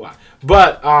that's also why.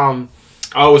 But I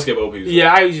always skip OPs.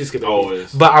 Yeah, I usually skip OPs.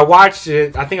 Always. But I watched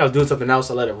it. I think I was doing something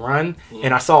else. I let it run,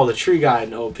 and I saw the tree guy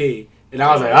in OP. And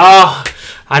I was like, oh,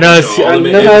 I know it's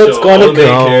going to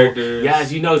go. Yeah,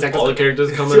 you know exactly. All the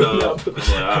characters coming up. I'm like,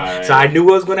 all right. So I knew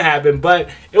what was going to happen, but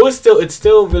it was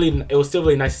still really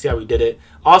nice to see how we did it.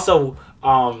 Also,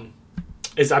 I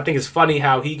think it's funny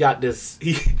how he got this.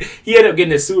 He ended up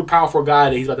getting this super powerful guy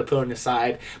that he's about to put on his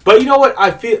side. But you know what? I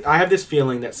have this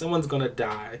feeling that someone's going to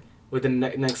die with the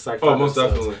next like 5 most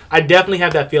episodes. Definitely. I definitely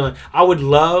have that feeling. I would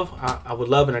love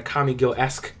an Akami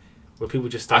Go-esque. Where people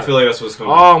just start. I feel like that's what's going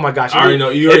to be. Oh my gosh. You already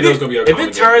know it's going to be a If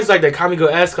it turns like the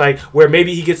Kamigo-esque, like where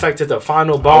maybe he gets like to the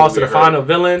final boss or the final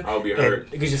villain. I'll be hurt.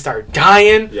 He just start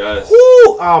dying. Yes.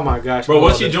 Woo! Oh my gosh. Bro,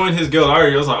 once you join his guild,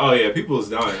 I was like, oh yeah, people is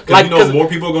dying. Because more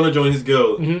people are going to join his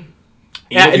guild.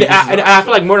 Yeah, and I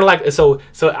feel like more than like so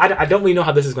I don't really know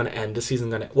how this is going to end. This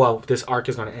season's going to this arc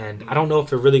is going to end. I don't know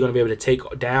if they're really going to be able to take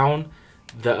down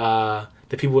the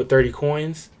people with 30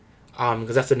 coins.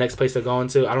 Because that's the next place they're going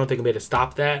to. I don't think they'll be able to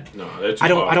stop that. No, they're too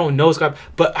I don't know, Scott,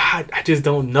 but I just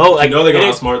don't know. Like, they're gonna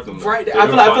outsmart them. Though. Right. I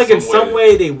feel like in some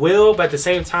way they will, but at the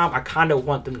same time, I kind of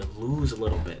want them to lose a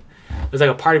little bit. There's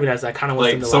like a part of me that's I kind of want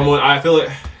them to someone. I feel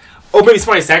like. Or maybe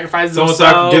somebody sacrifices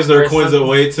themselves. Gives their coins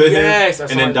away to him,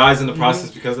 and then dies in the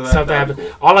process because of that. Something happened.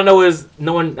 Cool. All I know is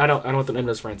no one. I don't want them to end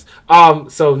as friends.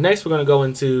 So next we're gonna go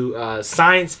into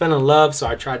Science Fell in Love. So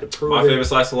I tried to prove my favorite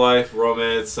slice of life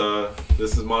romance.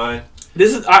 This is mine.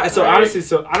 This is honestly.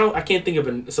 So I can't think of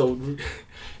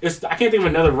I can't think of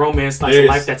another romance slice of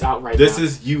life that's out right now. This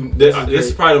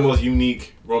is probably the most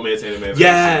unique romance anime I've ever seen.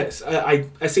 Yes,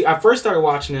 I see. I first started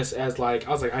watching this as like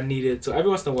I was like I needed so every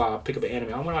once in a while I pick up an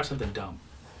anime. I want to watch something dumb.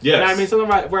 Yes. You know what I mean?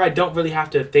 Something where I don't really have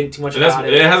to think too much about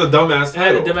it. It has a dumbass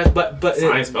title. But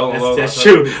Science Fell in Love. That's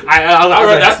true.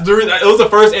 That's the reason. It was the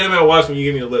first anime I watched when you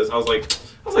gave me the list. I was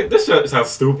like, this shit sounds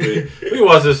stupid. Let me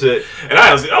watch this shit. And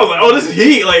I was like, oh, this is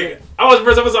heat. Like, I was the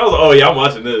first episode. I was like, oh yeah, I'm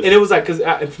watching this. And it was like, because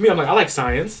for me, I'm like, I like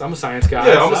science. I'm a science guy.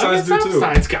 Yeah, I'm a science dude too.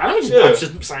 Science guy. I don't just watch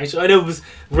this science show. And it was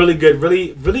really good,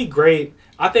 really, really great.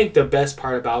 I think the best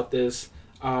part about this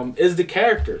is the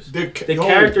characters. The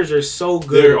characters are so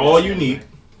good. They're all unique.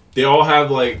 They all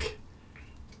have like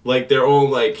their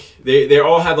own they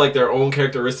all have like their own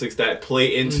characteristics that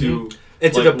play into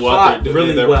the plot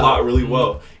plot really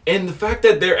well. And the fact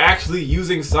that they're actually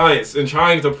using science and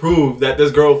trying to prove that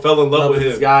this girl fell in love with him,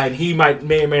 this guy, and he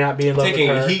may or may not be in love with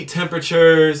her. Taking heat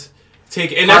temperatures,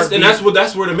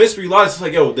 that's where the mystery lies. It's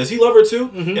like, yo, does he love her too?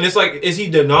 And it's like, is he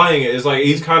denying it? It's like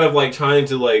he's kind of like trying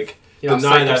to like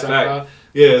deny that fact.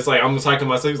 Yeah, it's like I'm psyching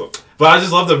myself. He's like, but I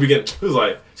just love the beginning. He was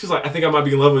like, she's like, I think I might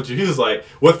be in love with you. He was like,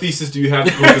 what thesis do you have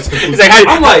to prove this conclusion? He's like,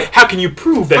 I'm like, how can you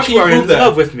prove that you are in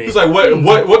love with me? He's like,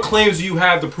 what claims do you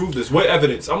have to prove this? What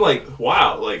evidence? I'm like,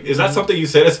 wow, like, is that something you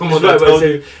say to someone that tells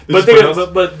you?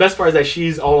 But best part is that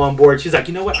she's all on board. She's like,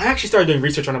 you know what? I actually started doing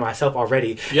research on it myself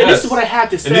already. Yes. And this is what I had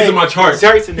to say. And these are my charts.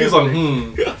 He's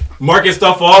like, marking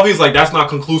stuff off. He's like, that's not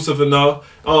conclusive enough.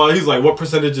 He's like, what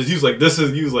percentages? He's like,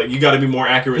 you got to be more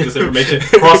accurate with this information.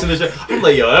 Crossing this shit. I'm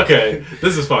like, yo, okay,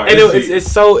 this is fine. And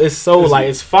it's so like,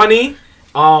 it's funny,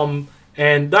 and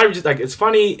not just like, it's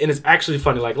funny and it's actually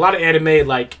funny. Like a lot of anime,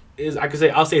 like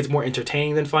I'll say it's more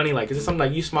entertaining than funny. Like, is it something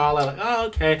like you smile at, like, oh,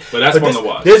 okay. But that's fun to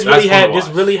watch. This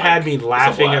really had me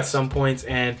laughing at some points.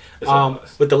 And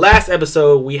with the last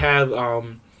episode, we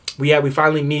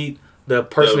finally meet the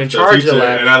person in charge of the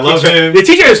lab, and I love him. The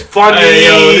teacher is funny.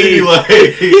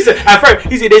 He said at first,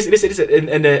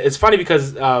 and it's funny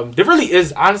because there really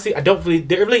is, honestly,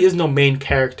 there really is no main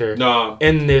character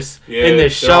in this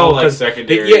show, because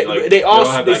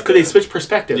they switch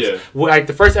perspectives. Yeah. Like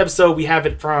the first episode, we have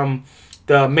it from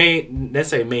the main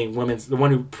woman's, the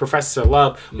one who professes her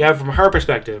love, we have it from her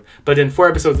perspective. But then 4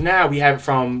 episodes now, we have it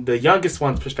from the youngest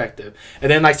one's perspective.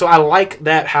 And then, like, so I like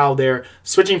that how they're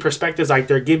switching perspectives. Like,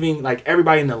 they're giving, like,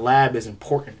 everybody in the lab is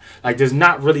important. Like, there's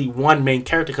not really one main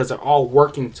character because they're all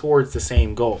working towards the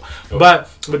same goal. Okay. But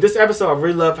with this episode, I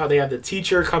really love how they have the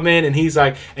teacher come in, and he's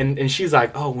like, and she's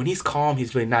like, oh, when he's calm,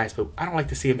 he's really nice, but I don't like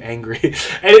to see him angry. And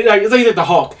it's like he's like the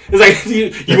Hulk. It's like,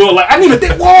 you won't like, I didn't even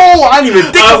think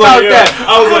about that.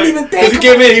 I was like, because he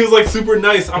came in, he was like super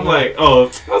nice. I was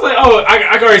like,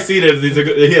 I can already see that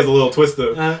he has a little twist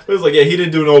to him. It was like, yeah, he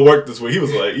didn't do no work this week. He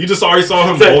was like, you just already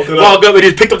saw him walk up and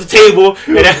he picked up the table.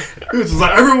 And he was just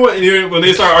like, everyone, when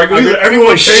they started arguing, he was like,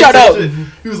 everyone shut up.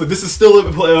 He was like, this is still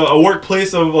a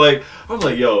workplace of like, I'm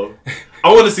like, yo,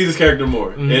 I want to see this character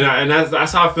more, and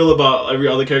that's how I feel about every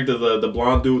other character. The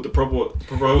blonde dude with the purple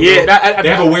yeah, they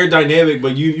have a weird dynamic,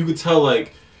 but you could tell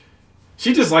like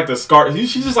she just like the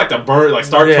she's just like the bird, like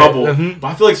start trouble. But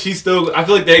I feel like she's still. I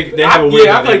feel like they have a weird.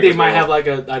 Yeah, I feel like they might have like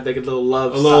a little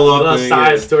love,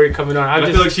 side story coming on.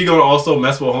 I feel like she's gonna also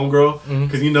mess with Homegirl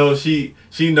because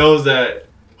she knows that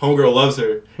Homegirl loves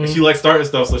her and she likes starting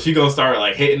stuff, so she gonna start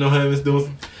like hating on him and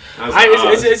doing.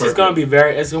 It's just gonna be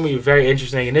very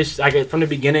interesting, and this like from the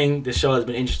beginning, the show has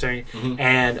been interesting,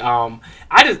 and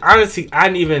I just honestly I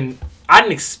didn't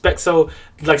expect so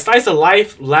like Slice of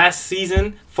Life last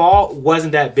season fall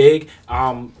wasn't that big.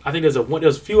 I think there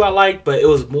was a few I liked, but it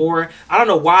was more. I don't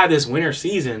know why this winter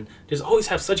season just always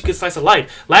have such good Slice of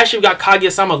Life. Last year we got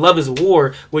Kaguya-sama Love Is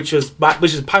War, which is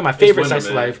probably my favorite Slice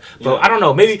of Life. But I don't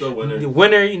know, maybe the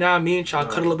winter, you know what I mean? Try to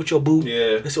cuddle up with your boo.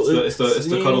 Yeah, it's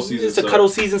the cuddle season. It's the cuddle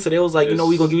season, so they was like, we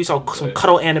gonna give you some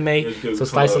cuddle anime. So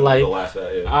Slice of Life.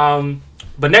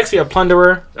 But next we have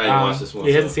Plunderer. I didn't watch this one.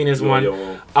 He hasn't seen this one.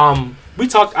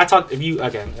 I talked if you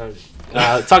again.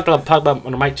 Talked about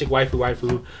on the Mike Chick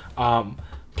waifu.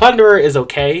 Plunderer is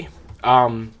okay.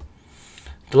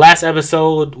 The last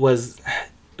episode was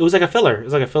like a filler. It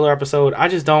was like a filler episode. I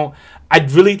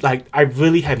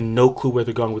really have no clue where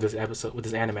they're going with this episode, with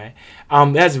this anime. It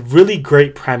has really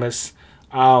great premise.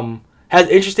 Has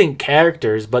interesting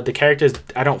characters, but the characters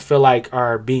I don't feel like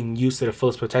are being used to the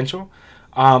fullest potential.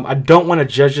 I don't want to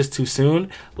judge this too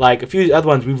soon. Like a few other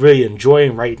ones we really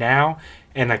enjoying right now,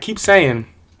 and I keep saying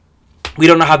we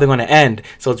don't know how they're going to end,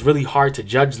 so it's really hard to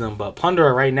judge them. But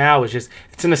Plunderer right now is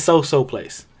it's in a so-so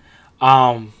place.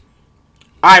 I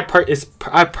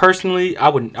personally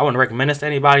wouldn't recommend this to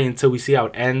anybody until we see how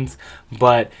it ends.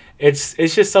 But it's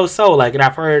just so. Like, and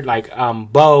I've heard like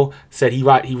Bo said he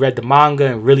read the manga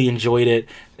and really enjoyed it,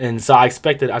 and so I'm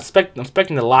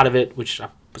expecting a lot of it, which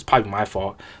was probably my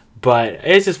fault. But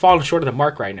it's just falling short of the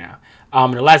mark right now.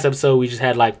 In the last episode, we just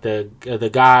had like the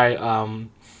guy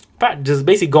just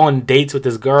basically go on dates with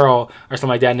this girl or something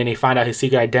like that, and then they find out his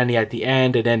secret identity at the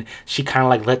end, and then she kind of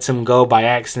like lets him go by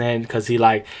accident because he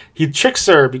tricks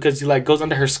her because he like goes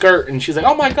under her skirt, and she's like,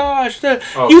 oh my gosh,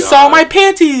 you saw my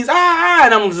panties,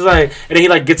 and I'm just like, and then he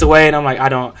like gets away, and I'm like, I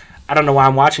don't know why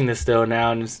I'm watching this still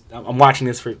now, and I'm watching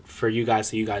this for you guys,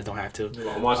 so you guys don't have to. Well,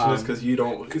 I'm watching this because you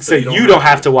don't. So you don't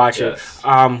have to watch it.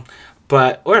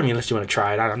 But or I mean, unless you want to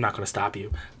try it, I'm not going to stop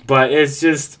you. But it's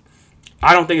just,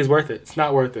 I don't think it's worth it. It's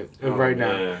not worth it right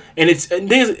now. And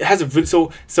it has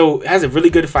a really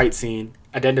good fight scene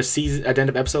at the end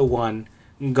of episode 1,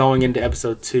 going into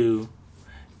episode 2,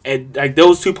 and like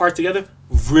those two parts together,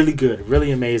 really good,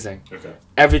 really amazing. Okay.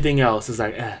 Everything else is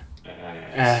like, I'm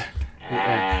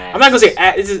not gonna say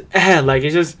it's just like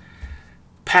it's just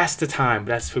past the time.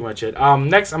 But that's pretty much it.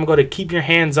 Next, I'm gonna Keep Your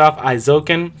Hands Off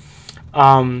Aizoken.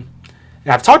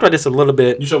 And I've talked about this a little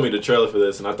bit. You showed me the trailer for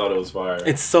this, and I thought it was fire.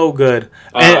 It's so good.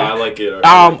 I like it.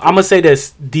 I'm gonna say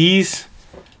this.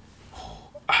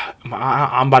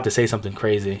 I'm about to say something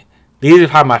crazy. These are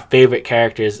probably my favorite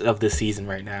characters of this season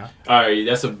right now. All right,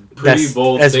 that's a pretty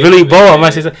bold. That's really bold. I'm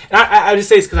gonna say something. I just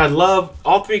say it's because I love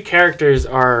all 3 characters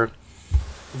are.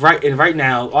 Right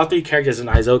now, all 3 characters in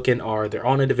Aizoken are their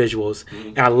own individuals,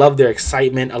 and I love their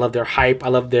excitement. I love their hype. I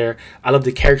love the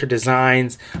character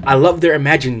designs. I love their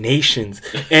imaginations,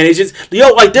 and it's just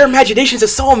like their imaginations are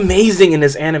so amazing in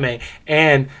this anime.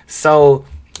 And so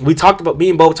me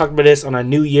and Bo talked about this on our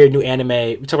New Year, new anime.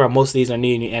 We talked about most of these on our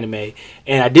new anime,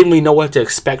 and I didn't really know what to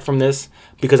expect from this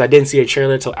because I didn't see a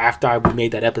trailer until after we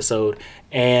made that episode,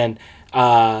 and.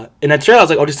 In that trailer, I was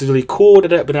like, "Oh, this is really cool," but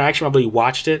then I actually really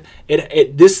watched it.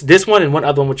 This one and one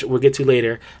other one, which we'll get to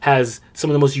later, has some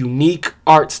of the most unique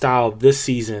art style of this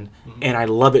season, and I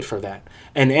love it for that.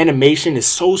 And the animation is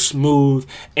so smooth,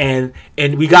 and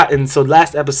so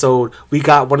last episode we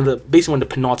got one of the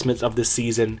penultimates of this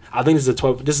season. I think this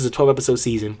is a 12 episode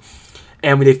season.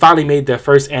 And when they finally made their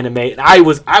first anime, and I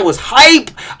was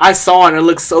hype. I saw it and it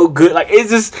looked so good. Like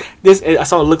it's just this. I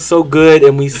saw it look so good,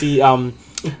 and we see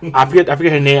I forget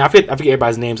her name. I forget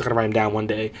everybody's names. I'm gonna write them down one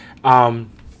day.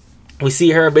 We see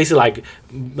her basically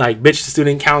like bitch the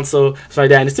student council, stuff like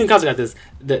that. And the student council got this.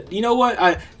 You know what?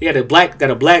 They got a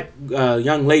black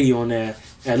young lady on there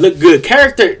that looked good. The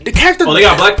character. Oh, they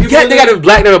got black people. Yeah, they got a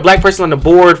black person on the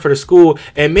board for the school.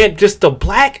 And man, just the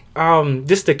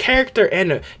character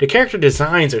and the character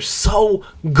designs are so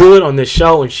good on this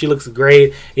show, and she looks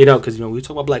great. Because we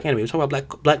talk about black anime, we talk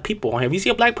about black people on here. If you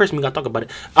see a black person, we gotta talk about it.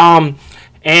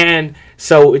 And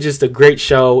so it's just a great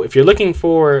show. If you're looking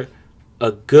for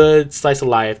a good slice of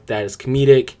life that is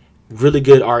comedic, really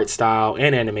good art style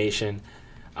and animation,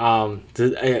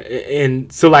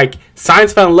 and so like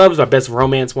Science Fell in Love is my best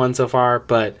romance one so far,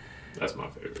 but that's my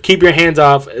favorite. Keep Your Hands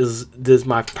Off is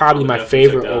probably my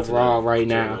favorite overall right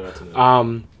now.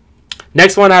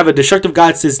 Next one, I have A Destructive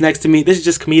God Sits Next to Me. This is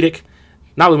just comedic.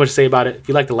 Not really much to say about it. If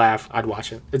you like to laugh, I'd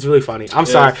watch it. It's really funny. I'm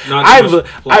sorry.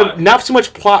 Not too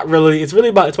much plot really. It's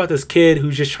about this kid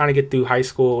who's just trying to get through high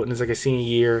school, and it's like a senior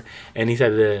year, and he's at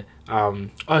the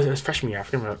it's freshman year. I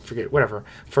forget whatever,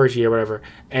 first year, whatever.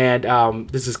 And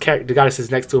this is the guy that sits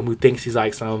next to him who thinks he's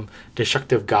like some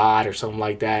destructive god or something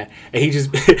like that. And he's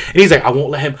like, I won't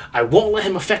let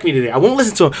him affect me today. I won't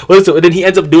listen to him. And then he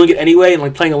ends up doing it anyway and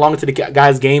like playing along to the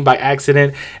guy's game by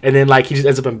accident. And then like he just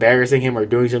ends up embarrassing him or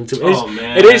doing something to him.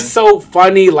 It is so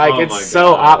funny. Like it's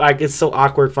so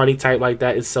awkward, funny type like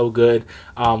that. It's so good.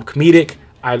 Comedic.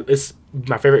 It's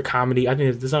my favorite comedy. I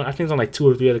think it's on like 2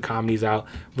 or 3 other comedies out.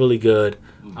 Really good.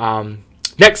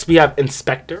 Next we have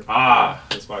Inspector.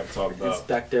 That's what I can talk about.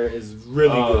 Inspector is really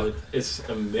good. It's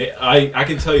amazing. I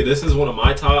can tell you this is one of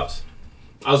my tops.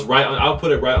 I'll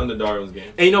put it right under Darwin's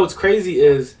Game. And what's crazy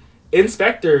is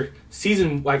Inspector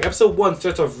season episode 1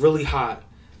 starts off really hot.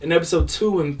 And episode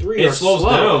 2 and 3 it slows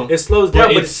down. It slows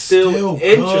down, but it's still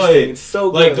interesting. Good. It's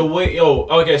so good. Like the way,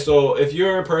 okay, so if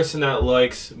you're a person that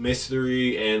likes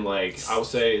mystery and I would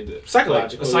say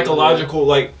psychological,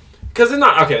 because it's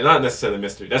not necessarily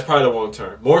mystery. That's probably the wrong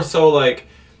term. More so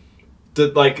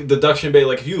deduction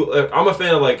based. I'm a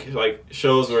fan of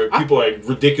shows where people are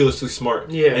ridiculously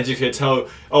smart. Yeah. And you can tell.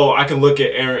 Oh, I can look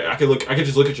at Aaron. I can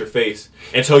just look at your face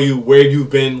and tell you where you've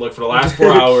been for the last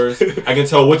 4 hours. I can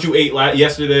tell what you ate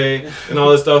yesterday and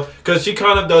all this stuff. Because she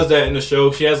kind of does that in the show.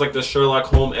 She has the Sherlock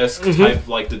Holmes-esque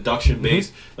type deduction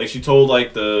based. She told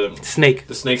the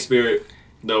snake spirit,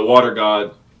 the water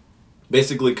god.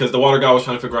 Basically, because the water god was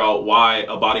trying to figure out why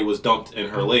a body was dumped in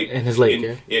her lake. In his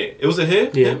lake, It was a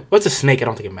hit? Yeah. What's a snake? I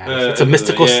don't think it matters. It's a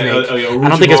mystical snake. I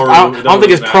don't think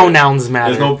its pronouns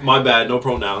matter. My bad, no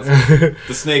pronouns.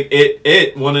 The snake,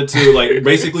 it wanted to,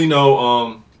 basically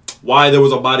know, why there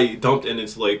was a body dumped in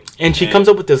its lake. And she comes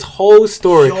up with this whole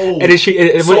story, and then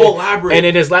so elaborate. And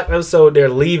in this last episode, they're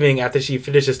leaving after she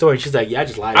finished the story, and she's like, "Yeah, I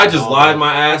just lied. I just lied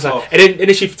my ass off." And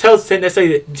then she tells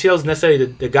necessarily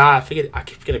the guy, I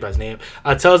keep forgetting about his name,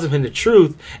 tells him the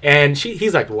truth, and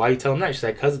he's like, "Why are you telling him that?" She's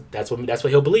like, "Cause that's what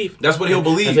he'll believe. That's what he'll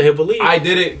believe. That's what he'll believe." I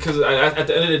did it because at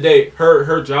the end of the day,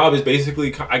 her job is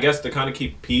basically, I guess, to kind of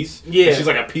keep peace. Yeah, and she's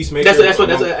like a peacemaker.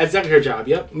 That's exactly her job.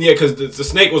 Yep. Yeah, because the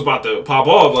snake was about to pop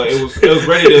off. Like it was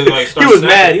ready to like start. He was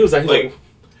snapping. mad. He was like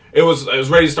it was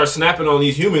ready to start snapping on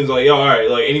these humans. Like, yo, all right,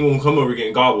 like anyone who come over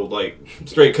getting gobbled, like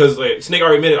straight. Because like Snake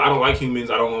already admitted, I don't like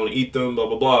humans. I don't want to eat them. Blah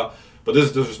blah blah. But this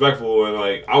is disrespectful, and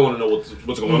like I want to know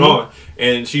what's going on.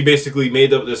 And she basically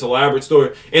made up this elaborate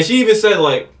story, and she even said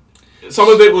like. Some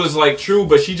of it was like true,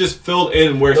 but she just filled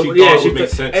in where she thought it would make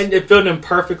sense, and it filled in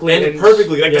perfectly. And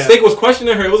perfectly, like the snake was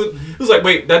questioning her. It was like,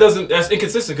 wait, that's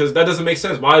inconsistent because that doesn't make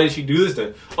sense. Why did she do this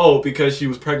then? Oh, because she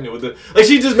was pregnant with it. Like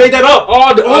she just made that up.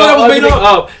 All that was made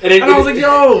up. And I was like,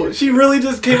 yo, she really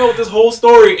just came up with this whole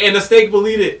story, and the snake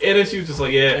believed it. And then she was just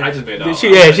like, yeah, I just made it up.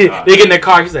 They get in the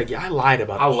car. She's like, yeah, I lied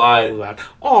about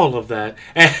all of that.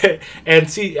 And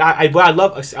see, what I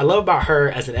love about her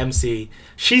as an MC,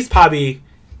 she's probably.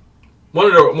 One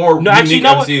of the more unique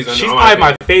MCs. She's probably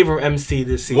my favorite MC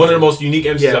this season. One of the most unique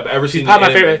MCs I've ever seen. She's probably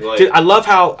my favorite. Like, I love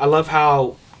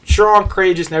how strong,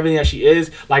 courageous, and everything that she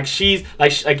is. Like she's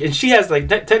and she has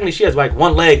technically she has like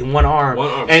one leg and one arm.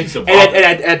 And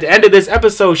at the end of this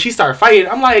episode, she started fighting.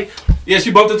 I'm like, yeah,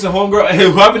 she bumped into homegirl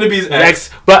who happened to be his ex.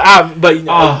 But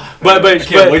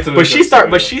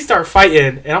she start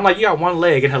fighting, and I'm like, you got one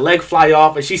leg, and her leg fly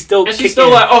off, and she's still like,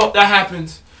 oh, that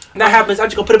happens. That happens. I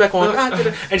just go put it back on,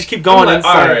 and just keep going. Like,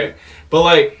 all right, but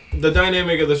like the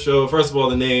dynamic of the show. First of all,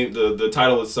 the name, the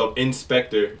title itself,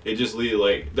 Inspector. It just leads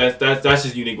like that's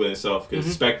just unique with itself because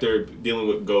Inspector dealing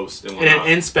with ghosts and whatnot. And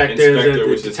an Inspector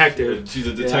which detective. She's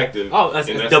a detective. Yeah. Oh, that's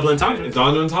double entendre. It's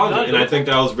double entendre, and I think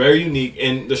that was very unique.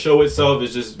 And the show itself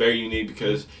is just very unique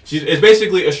because it's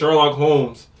basically a Sherlock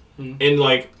Holmes in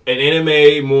like an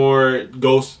anime more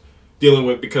ghost dealing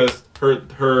with because.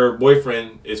 Her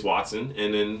boyfriend is Watson,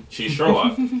 and then she's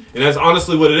Sherlock, and that's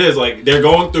honestly what it is. Like they're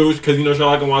going through because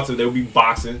Sherlock and Watson they will be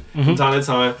boxing from time to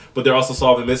time, but they're also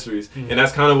solving mysteries, and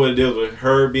that's kind of what it is with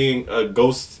her being a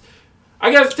ghost. I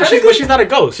guess but she's not a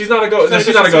ghost. She's not a ghost.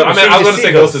 She's not a ghost. I mean, I was going to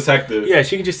say ghost detective. Yeah,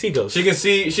 she can just see ghosts. She can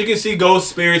see ghosts,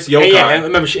 spirits, yokai. And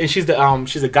remember, she's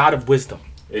the god of wisdom.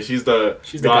 And she's the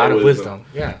god of wisdom.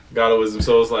 Yeah, god of wisdom.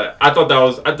 So it's like I thought that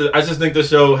was. I just think the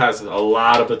show has a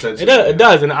lot of potential. It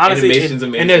does, and honestly, animation's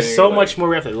amazing. And there's so much more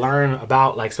we have to learn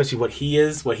about, like especially what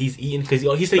he's eating because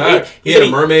he said he ate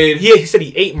a mermaid. He said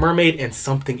he ate mermaid and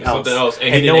something else,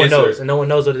 and no one knows, and no one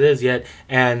knows what it is yet.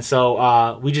 And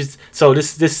so this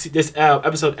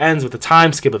episode ends with a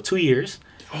time skip of 2 years.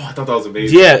 Oh, I thought that was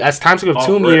amazing. Yeah, that's time skip of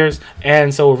 2 years,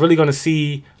 and so we're really going to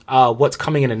see. What's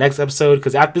coming in the next episode?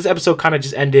 Because this episode kind of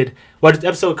just ended. Well, this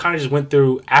episode kind of just went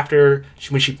through after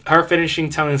her finishing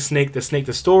telling Snake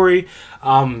the story,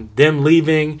 them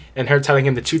leaving and her telling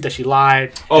him the truth that she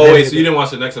lied. Oh wait, so you didn't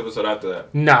watch the next episode after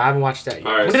that? No, I haven't watched that yet.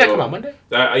 All right, when did that come out? Monday?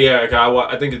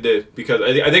 I think it did because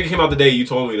I think it came out the day you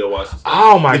told me to watch it.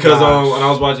 Oh my god! Because when I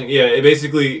was watching, it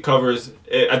basically covers.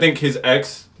 I think his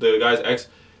ex, the guy's ex.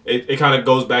 It kind of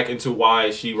goes back into why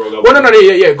she broke up. Well, no,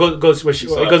 it goes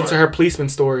into her policeman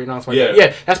story and all that.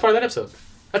 Yeah, that's part of that episode.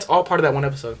 That's all part of that one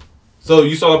episode. So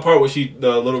you saw the part where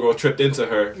the little girl tripped into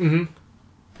her. Mm-hmm.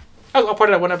 That was all part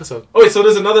of that one episode. Oh wait, so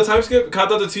there's another time skip? I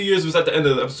thought the 2 years was at the end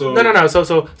of the episode. No.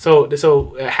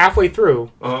 So halfway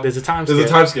through, there's a time skip. There's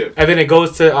a time skip, and then it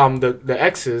goes to the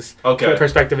ex's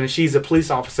perspective, and she's a police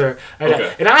officer.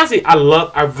 And honestly,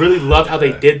 I really love how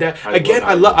they did that.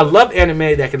 I love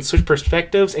anime that can switch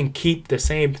perspectives and keep the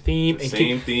same theme and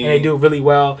they do it really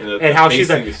well. And how she's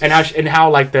like, and how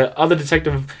like the other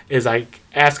detective is like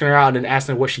asking her out and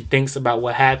asking her what she thinks about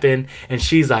what happened, and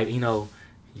she's like,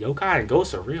 yokai and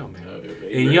ghosts are real, man.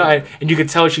 And you can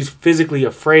tell she's physically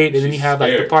afraid. And then you have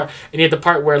like the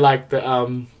part where like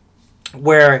the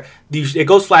where it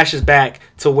goes flashes back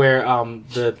to where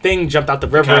the thing jumped out the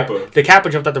river. The Kappa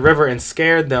jumped out the river and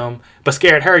scared them, but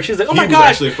scared her. She's like, "Oh my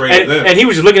gosh!" Actually afraid of them. And he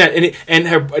was just looking at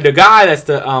the guy that's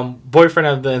the boyfriend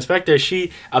of the inspector.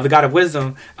 The god of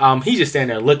wisdom. He's just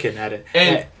standing there looking at it.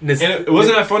 And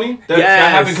wasn't that funny? That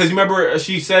happened because you remember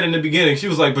she said in the beginning she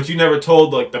was like, "But you never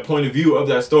told like the point of view of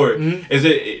that story. Mm-hmm. Is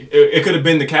it could have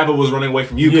been the Kappa was running away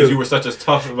from you because you were such a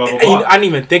tough blah blah blah." I didn't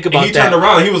even think about that. He turned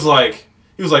around. He was like,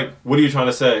 "What are you trying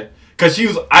to say?"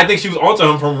 because I think she was onto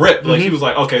him from rip. Like she was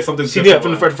like, okay, something's She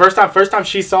different. did for the first time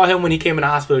she saw him when he came in the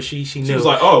hospital. She knew. She was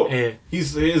like, oh, Yeah.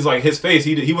 he's like his face.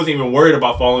 He wasn't even worried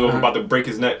about falling over, about to break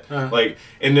his neck. Like,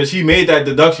 and then she made that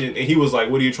deduction, and he was like,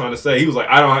 what are you trying to say? He was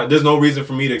like, there's no reason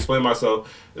for me to explain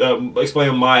myself,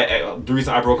 explain the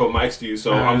reason I broke up with my ex to you.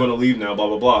 So I'm gonna leave now. Blah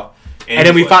blah blah. And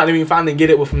then we finally get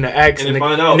it from the ex, and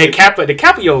find out. And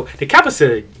the Kappa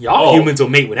said, y'all humans will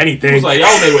mate with anything. He was like,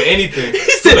 y'all mate with anything.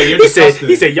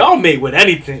 He said, y'all mate with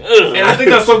anything. Ugh. And I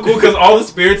think that's so cool because all the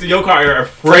spirits in Yokai are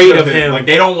afraid of him. Like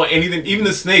they don't want anything. Even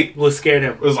the snake was scared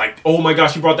him. It was like, oh my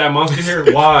gosh, you brought that monster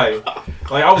here. Why?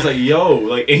 Like I was like, yo,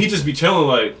 like, and he just be chilling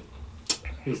like.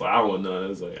 He was like, I don't want none. I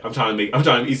was like, I'm trying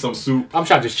to eat some soup. I'm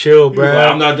trying to just chill, bro.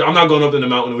 Like, I'm not going up in the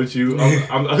mountain with you.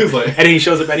 I was like, and then he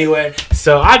shows up anyway.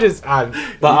 So he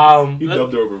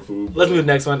dubbed over food. Let's move to the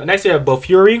next one. Next we have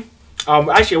Bofuri.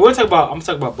 Actually, I'm gonna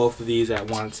talk about both of these at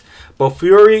once.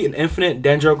 Bofuri and Infinite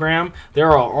Dendrogram.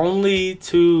 There are only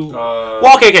two.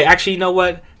 Okay. Actually, you know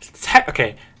what?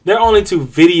 There are only two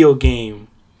video game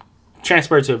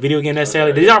transferred to a video game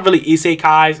necessarily. Okay. They're not really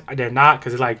isekais. They're not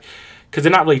because they're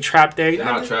not really trapped there. They're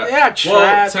not trapped. They're not trapped.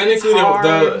 Well, technically,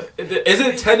 is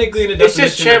it technically in the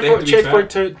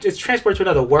definition it's transport to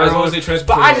another world. As long as they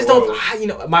transport. But I just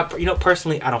don't.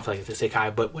 Personally, I don't feel like it's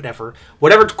isekai. But whatever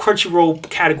Crunchyroll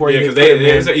category. Yeah,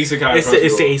 because it's an isekai.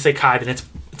 It's an isekai. Then it's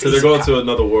so they're going to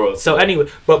another world. So anyway,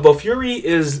 but Bofuri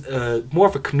is more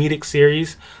of a comedic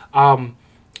series.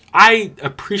 I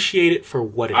appreciate it for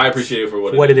what it is. I appreciate it for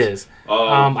what it is.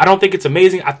 I don't think it's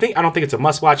amazing. I don't think it's a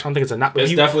must watch. I don't think it's a not.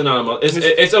 It's definitely not a must.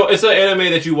 It's an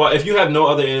anime that you watch. If you have no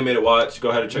other anime to watch, go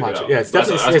ahead and check it out. Yeah, it's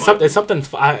definitely something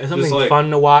fun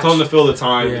to watch. Something to fill the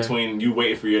time between you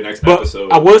waiting for your next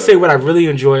episode. I will say what I really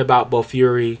enjoy about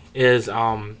Bofuri is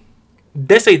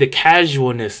they say the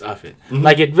casualness of it. Mm-hmm.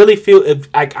 Like it really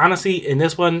honestly in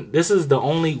this one, this is the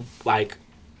only like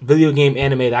video game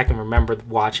anime that I can remember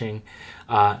watching.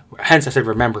 Hence, I said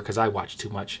remember because I watch too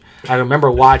much. I remember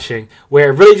watching where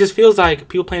it really just feels like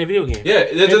people playing a video game. Yeah,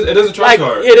 it doesn't try too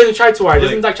hard. Yeah, it doesn't try too hard. It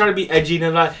doesn't like trying to be edgy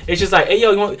and like. It's just like, hey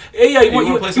yo, you want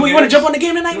to jump on the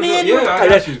game tonight, man? Yeah, I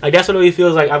got you. Like that's what it really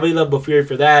feels like. I really love Bofuri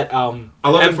for that. I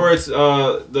love it for its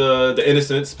the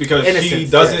innocence because she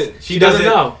doesn't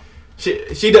know.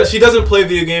 She doesn't play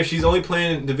video games. She's only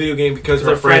playing the video game because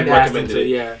her friend recommended it.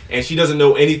 Yeah. And she doesn't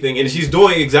know anything. And she's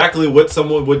doing exactly what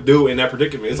someone would do in that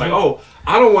predicament. It's like, oh,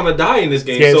 I don't want to die in this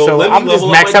game. So let me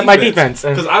level up my defense.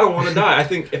 Because I don't want to die. I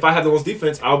think if I have the most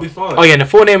defense, I'll be fine. Oh, yeah. And the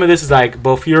full name of this is like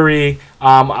Bofuri.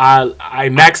 I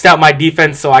maxed out my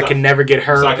defense so I can never get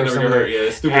hurt. So I can never get hurt.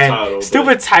 Yeah, it's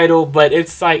stupid title. But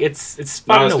it's like, it's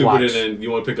fun to watch. Stupider than you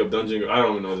want to pick up Dungeon. I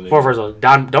don't even know the name. First of all,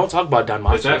 don't talk about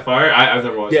Danmachi. Is that fire? I've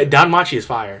never watched it. Yeah, Danmachi is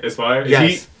fire. It's fire?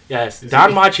 Yes.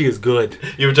 Danmachi is good.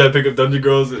 You ever try to pick up dungeon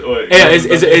girls?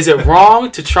 Is it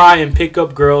wrong to try and pick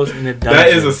up girls in the dungeon? That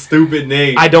is a stupid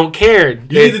name. I don't care. You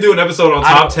need to do an episode on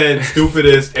top 10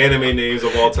 stupidest anime names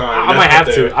of all time. I might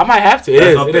have to.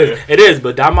 It is.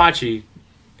 But Danmachi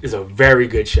is a very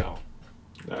good show.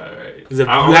 Alright. You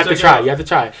have to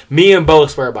try it. Me and Bo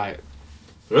swear by it.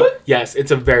 Really? Yes,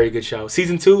 it's a very good show.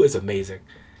 Season 2 is amazing.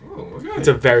 Oh, okay. It's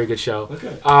a very good show.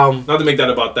 Okay. Not to make that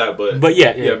about that, but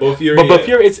yeah. Bofuri. But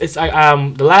Bofuri, it's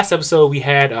the last episode we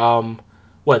had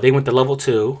they went to level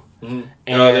 2. Mm-hmm.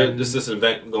 And there's this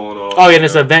event going on. Oh yeah,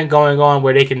 there's an event going on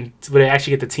where they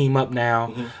actually get to team up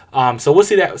now. Mm-hmm. So we'll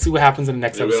see what happens in the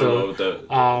next episode.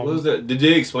 What was that? Did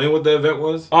they explain what the event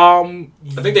was? I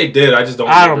think they did. I just don't.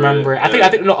 I don't remember. I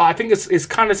think it's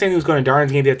kind of saying he was going to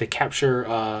Darren's game. They have to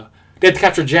capture. They have to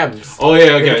capture gems. Oh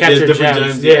yeah, okay. Capture different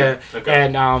gems. Yeah. Okay.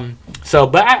 And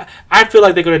but I feel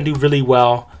like they're gonna do really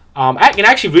well. I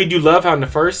actually really do love how in the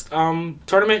first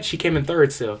tournament she came in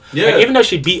third still. Yeah. Like, even though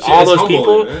she beat all those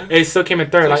people, it still came in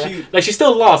third. Like she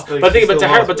still lost. But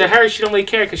to her, she don't really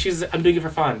care because I'm doing it for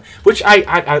fun. Which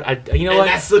I you know what?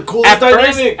 That's the coolest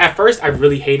dynamic. At first, I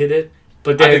really hated it.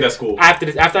 But then I think that's cool. After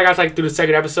I got through the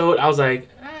second episode, I was like,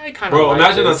 I kind of. Bro,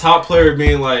 imagine a top player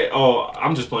being like, "Oh,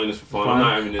 I'm just playing this for fun. I'm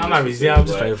not even. I'm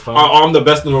just playing for fun. I'm the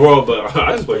best in the world, but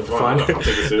I just play for fun. I don't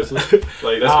take it seriously. Like that's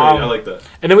crazy. I like that.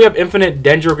 And then we have Infinite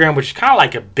Dendrogram, which is kind of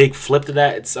like a big flip to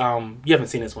that. It's you haven't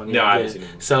seen this one yet. No, I haven't seen it.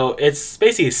 So it's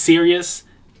basically a serious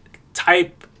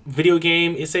type video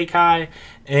game isekai,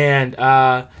 and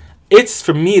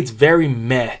for me it's very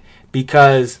meh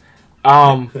because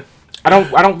I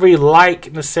don't really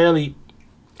like necessarily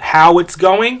how it's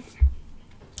going.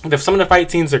 Some of the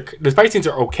fight scenes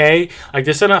are okay. Like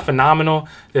they're still not phenomenal.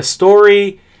 The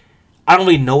story, I don't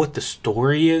really know what the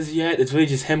story is yet. It's really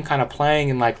just him kind of playing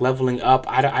and like leveling up.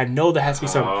 I know there has to be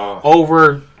some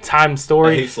overtime I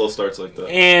story. hate slow starts like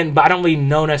that. But I don't really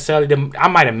know necessarily. I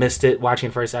might have missed it watching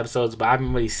the first episodes, but I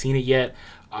haven't really seen it yet.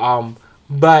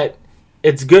 But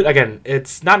it's good. Again,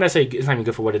 it's not necessarily. It's not even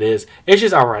good for what it is. It's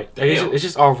just all right. Like, it's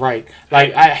just all right.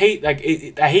 Like I hate.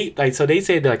 Like so they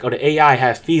say that like the AI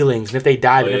has feelings, and if they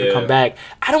die, they never come back.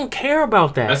 I don't care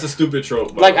about that. That's a stupid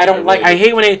trope. Like I don't like. I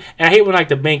hate when like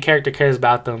the main character cares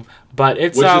about them. But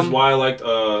it's which is why I liked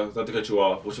not to cut you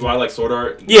off. Which is why I like Sword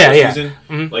Art. Season.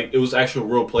 Mm-hmm. Like it was actual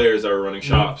real players that were running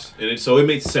shops, and so it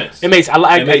made sense. I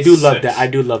do love that. I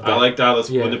do love that. I like that.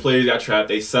 When the players got trapped,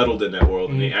 they settled in that world,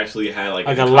 and they actually had like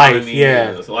a life.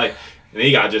 Yeah, and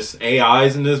they got just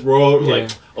AIs in this world. Yeah. Like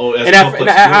that's and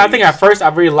I think at first I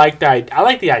really liked that. I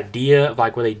like the idea of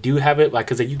like where they do have it, like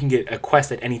because you can get a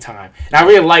quest at any time, and I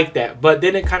really like that. But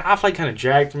then I feel like kind of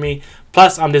dragged for me.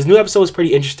 Plus, this new episode is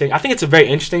pretty interesting. I think it's a very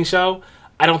interesting show.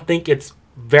 I don't think it's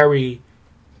very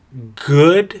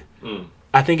good.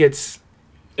 I think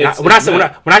when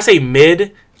I say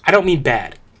mid, I don't mean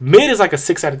bad. Mid is like a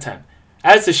 6 out of 10.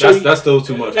 That's still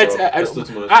too much. That's still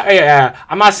too much.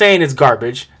 I'm not saying it's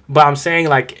garbage, but I'm saying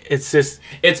like it's just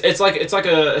it's like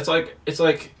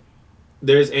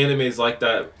there's animes like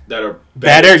that are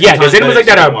better. Yeah, there's animes like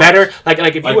that are better. Like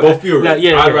if you Bofuri.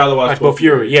 I'd rather watch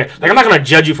Bofuri. Yeah, like I'm not gonna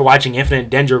judge you for watching Infinite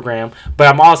Dendrogram, but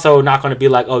I'm also not gonna be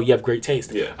like, oh, you have great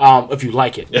taste. Yeah. If you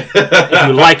like it, if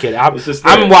you like it,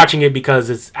 I'm watching it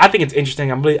because I think it's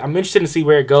interesting. I'm interested to see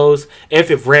where it goes if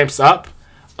it ramps up,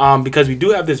 because we do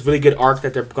have this really good arc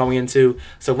that they're going into.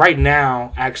 So right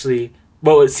now, actually.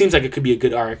 Well, it seems like it could be a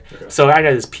good arc. Okay. So I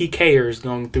got this PKers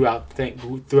going throughout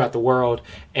the world,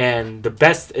 and the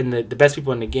best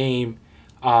people in the game,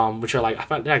 which are like I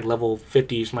found they're like level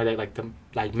 50 or something like that,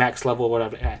 like the max level or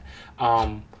whatever.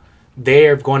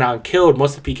 They're going out and killed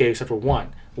most of the PKers except for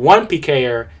one. One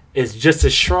PKer is just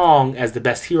as strong as the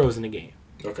best heroes in the game.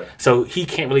 Okay. So he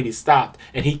can't really be stopped,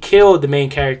 and he killed the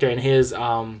main character and his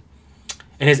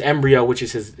embryo, which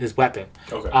is his weapon.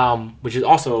 Okay. Which is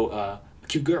also a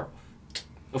cute girl.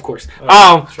 Of course.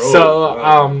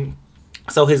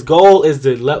 So his goal is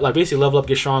to basically level up,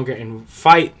 get stronger, and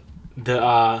fight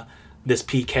this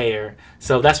PKer.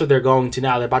 So that's what they're going to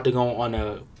now. They're about to go on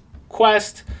a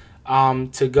quest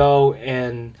to go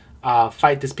and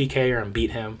fight this PKer and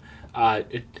beat him.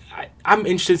 I'm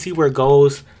interested to see where it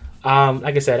goes.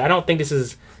 Like I said, I don't think this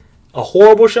is a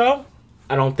horrible show.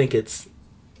 I don't think it's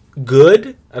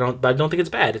good. I don't think it's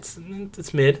bad. It's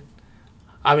mid.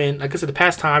 I mean, like I said, the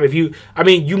past time,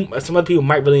 some other people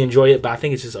might really enjoy it, but I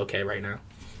think it's just okay right now.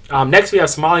 Next, we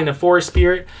have Somali and the Forest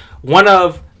Spirit. One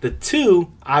of the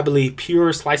two, I believe,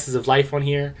 pure slices of life on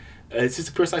here. It's just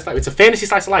a pure slice of life. It's a fantasy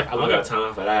slice of life. I got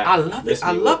time for that. I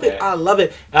love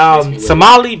it.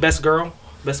 Somali, best girl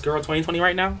 2020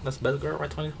 right now. That's best girl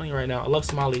 2020 right now. I love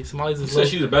Somali. Somali's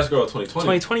she's the best girl of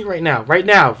 2020. 2020 right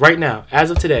now, as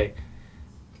of today.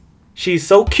 She's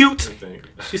so cute.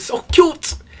 She's so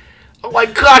cute. Oh my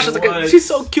gosh, she's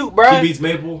so cute, bro. She beats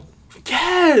Maple.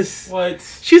 Yes. What?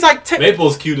 She's like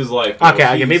Maple's cute as life. Bro.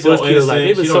 Okay, Maple is cute as life.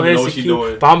 Maple's so innocent,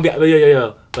 cute.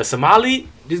 But Somali,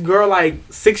 this girl like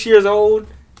 6 years old,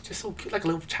 just so cute, like a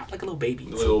little baby.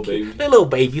 Little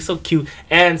baby, so cute.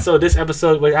 And so this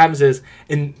episode, what happens is,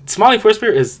 in Somali Forest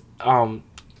Spirit is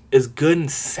good and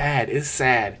sad. It's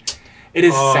sad. It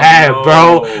is sad,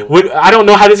 bro. I don't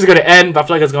know how this is going to end, but I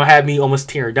feel like it's going to have me almost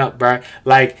tearing up, bro.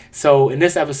 Like, so in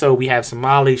this episode, we have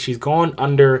Somali. She's going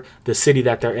under the city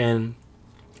that they're in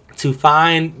to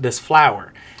find this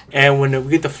flower. And when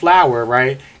we get the flower,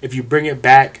 right, if you bring it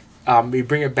back,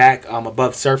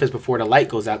 above surface before the light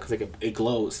goes out, because it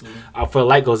glows. Before the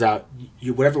light goes out,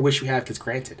 whatever wish you have gets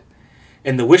granted.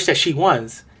 And the wish that she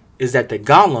wants is that the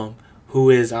golem, who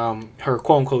is her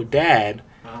quote-unquote dad,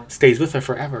 stays with her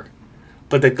forever.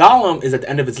 But the golem is at the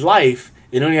end of its life.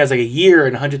 It only has like a year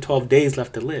and 112 days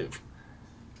left to live.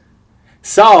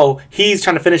 So he's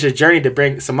trying to finish his journey to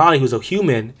bring Somali, who's a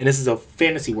human, and this is a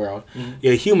fantasy world,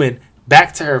 a human,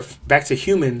 back to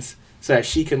humans, so that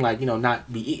she can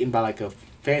not be eaten by like a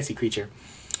fantasy creature.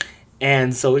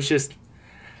 And so it's just.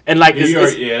 And like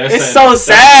it's so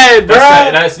sad, bro.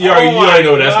 You already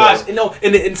know that's what. No,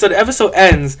 and so the episode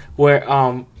ends where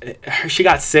she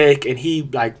got sick and he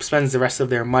like spends the rest of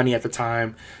their money at the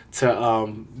time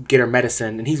to get her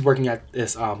medicine, and he's working at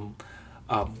this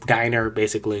diner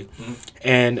basically.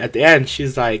 And at the end,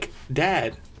 she's like,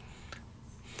 "Dad,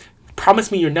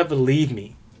 promise me you'll never leave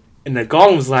me." And the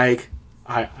golem's like,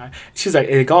 she's like,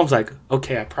 and the golem's like,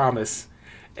 "Okay, I promise."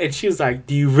 And she was like,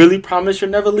 "Do you really promise you'll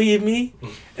never leave me?"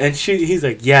 And he's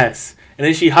like, "Yes." And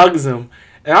then she hugs him,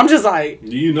 And I'm just like,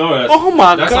 You know that's oh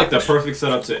my that's God. like the perfect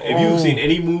setup to if you've seen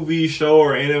any movie, show,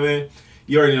 or anime,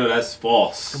 you already know that's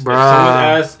false. Bruh. If someone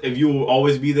asks if you will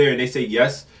always be there and they say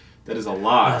yes, that is a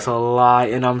lie. That's a lie,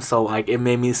 and I'm so like it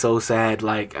made me so sad.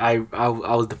 Like I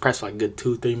was depressed for like a good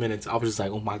 2-3 minutes. I was just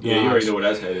like, oh my god. Yeah, you already know where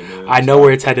that's headed, man. I know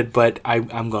where it's headed, but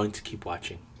I'm going to keep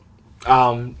watching.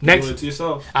 Next, do it to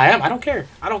yourself. I am. I don't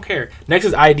care. Next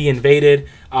is ID Invaded.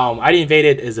 ID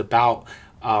Invaded is about.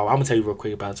 I'm gonna tell you real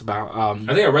quick about it's about. I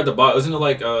think I read the bot. Isn't it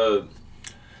like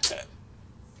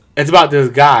It's about this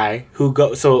guy who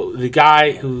go. So the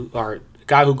guy who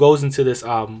goes into this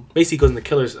basically goes into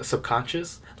killer's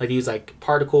subconscious. Like they use like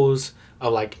particles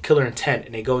of like killer intent,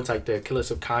 and they go into like the killer's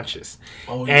subconscious.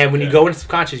 Oh, and when you go into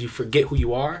subconscious, you forget who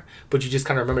you are, but you just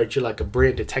kind of remember that you're like a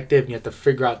brilliant detective, and you have to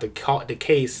figure out the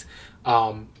case,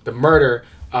 the murder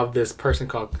of this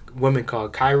woman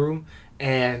called Kairu,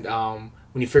 and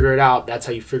when you figure it out, that's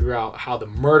how you figure out how the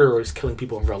murderer is killing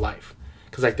people in real life.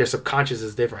 Because like their subconscious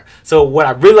is different. So what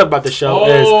I really love about the show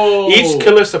is each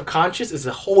killer's subconscious is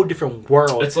a whole different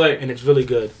world. It's like and it's really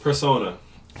good. Persona.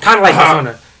 Kind of like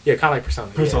Persona. Yeah, kind of like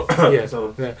Persona. Yeah.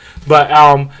 Persona. Yeah. But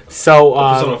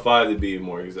Persona 5 to be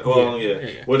more exact. Well,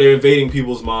 yeah. Where they're invading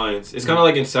people's minds. It's kind of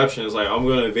like Inception. It's like I'm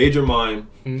going to invade your mind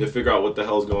to figure out what the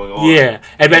hell's going on. Yeah,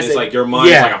 and it's like your mind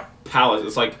is like a palace.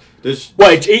 It's like this.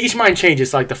 Well, each mind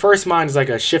changes. Like the first mind is like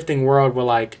a shifting world where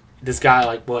like this guy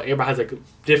everybody has like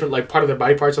different like part of their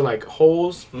body parts are like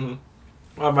holes. Mm-hmm.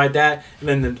 Like that, and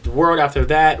then the world after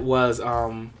that was I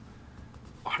don't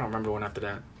remember the one after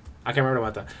that. I can't remember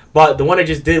about that. But the one I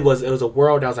just did was it was a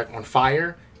world that was like on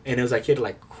fire, and it was like you had to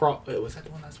like crawl. Was that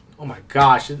the one? Oh my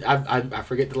gosh, I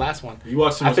forget the last one. You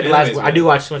watched too much anime. I do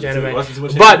watch too much anime. Too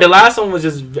much but the last one was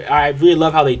just I really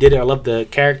love how they did it. I love the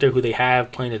character who they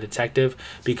have playing the detective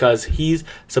because he's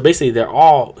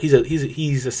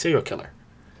a serial killer,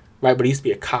 right? But he used to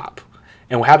be a cop,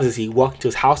 and what happens is he walked into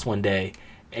his house one day.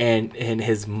 And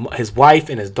his wife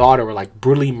and his daughter were like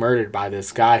brutally murdered by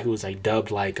this guy who was like dubbed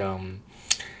like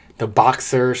the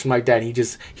boxer or something like that.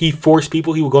 And he forced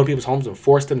people. He would go to people's homes and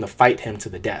force them to fight him to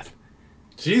the death.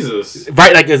 Jesus,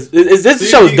 right? Like this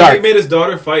show is dark. He made his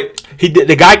daughter fight. He did.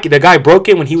 The guy broke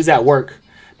in when he was at work.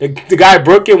 The guy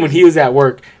broke in when he was at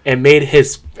work and made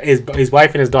his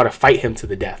wife and his daughter fight him to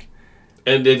the death.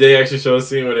 And did they actually show a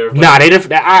scene where they were fighting? Nah, they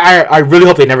didn't. I really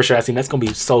hope they never show that scene. That's gonna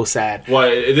be so sad. Why?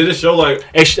 Did it show like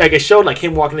it showed like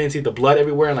him walking in and see the blood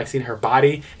everywhere and like seeing her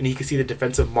body, and you can see the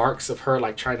defensive marks of her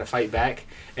like trying to fight back.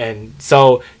 And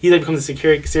so he like becomes a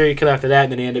serial killer after that,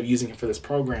 and then they end up using him for this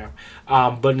program.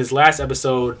 But in this last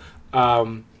episode,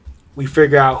 we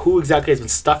figure out who exactly has been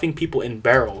stuffing people in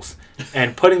barrels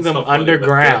and putting them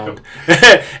underground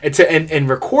and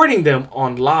recording them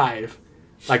on live,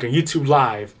 like on YouTube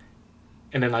Live.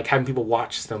 And then, like, having people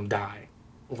watch them die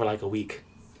over, like, a week.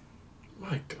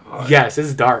 My God. Yes,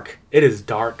 it's dark. It is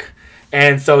dark.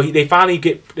 And so they finally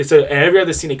get... So in every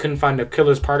other scene, they couldn't find the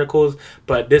killer's particles.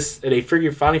 But they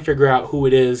finally figure out who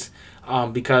it is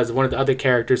because one of the other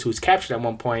characters who was captured at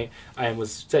one point and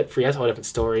was set free. That's a whole different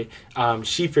story.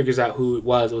 She figures out who it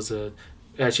was.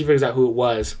 She figures out who it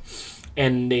was.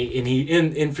 And he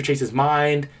infiltrates his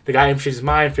mind. The guy infiltrates his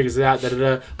mind, figures it out,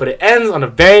 But it ends on a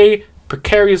very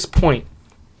precarious point.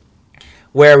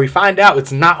 Where we find out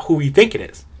it's not who we think it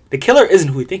is. The killer isn't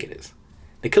who we think it is.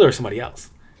 The killer is somebody else.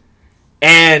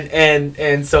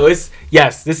 And so it's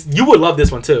you would love this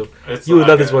one too. You would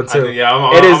love this one too. I'm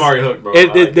already hooked, bro.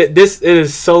 It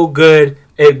is so good.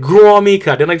 It grew on me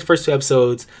because I didn't like the first 2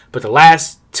 episodes, but the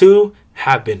last 2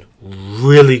 have been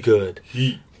really good.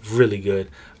 Really good.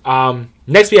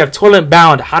 Next we have Toilet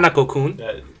Bound Hanako-kun.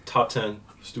 That top 10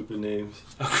 stupid names.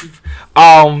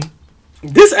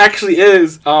 This actually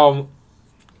is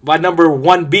my number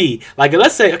 1B. Like,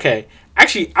 let's say, okay,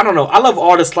 actually, I don't know. I love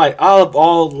all the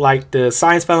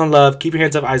Science Fell in Love, Keep Your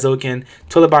Hands Up, Aizoken,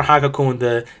 Toilet Bound Hanako-kun,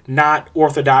 the not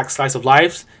orthodox slice of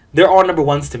lives. They're all number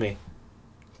 1s to me.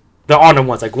 They're all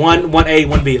number 1s. Like 1A,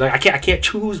 1B. Like I can't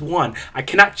choose one. I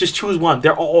cannot just choose one.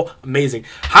 They're all amazing.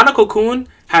 Hanako-kun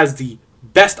has the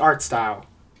best art style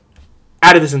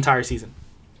out of this entire season,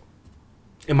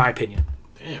 in my opinion.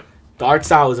 Damn. The art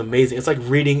style is amazing. It's like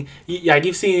reading. Like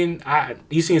you've seen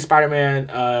Spider-Man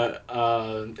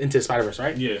Into the Spider-Verse,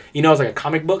 right? Yeah. You know, it's like a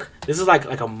comic book. This is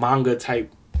like a manga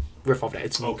type riff off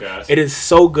that. Okay. It is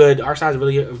so good. The art style is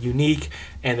really unique,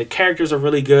 and the characters are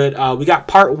really good. We got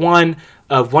part 1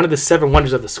 of one of the 7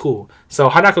 wonders of the school. So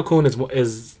Hanako-kun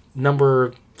is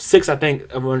number 6, I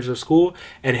think, of wonders of school,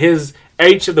 and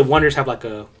each of the wonders have like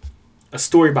a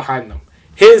story behind them.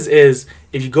 His is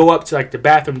if you go up to like the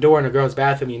bathroom door in a girl's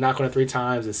bathroom, you knock on it 3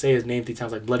 times and say his name 3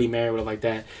 times, like Bloody Mary or whatever like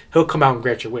that. He'll come out and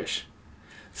grant your wish.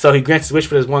 So he grants his wish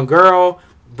for this one girl.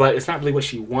 but it's not really what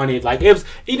she wanted. Like it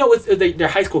was, they're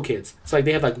high school kids. It's like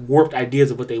they have like warped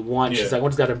ideas of what they want. Yeah. She's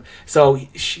like, so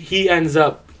he ends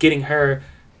up getting her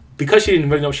because she didn't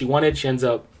really know what she wanted. She ends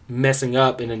up messing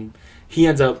up, and then he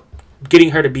ends up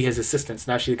getting her to be his assistant.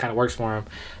 So now she kind of works for him.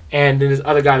 And then this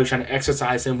other guy who's trying to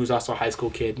exercise him, who's also a high school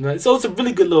kid. So it's a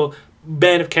really good little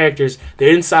band of characters.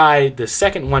 They're inside the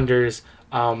Second Wonder's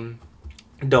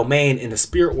domain in the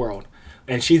spirit world,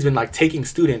 and she's been like taking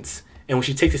students. And when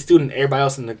she takes a student, everybody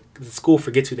else in the school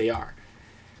forgets who they are.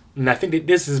 And I think that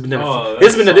this has been done.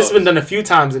 This has been done a few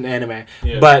times in anime.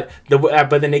 Yeah. But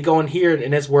then they go in here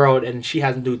in this world, and she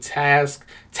has to do task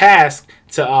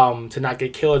to not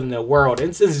get killed in the world.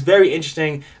 And it's very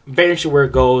interesting where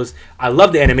it goes. I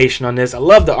love the animation on this. I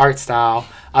love the art style.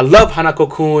 I love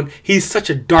Hanako-kun. He's such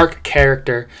a dark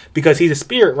character because he's a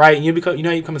spirit, right? And you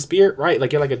become a spirit, right?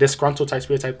 Like you're like a disgruntled type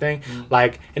spirit type thing.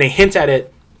 Like, and they hint at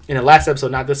it in the last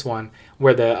episode, not this one,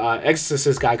 where the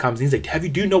exorcist guy comes. And he's like,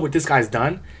 do you know what this guy's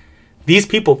done? These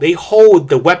people, they hold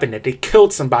the weapon that they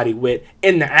killed somebody with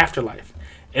in the afterlife.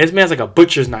 And this man's like a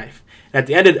butcher's knife. And at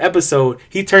the end of the episode,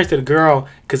 he turns to the girl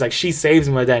because like she saves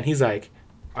him like that, and he's like,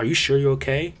 "Are you sure you're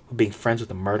okay with being friends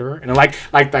with a murderer?" And like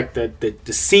the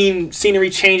scenery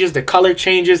changes, the color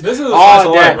changes. This is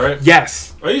all that, right?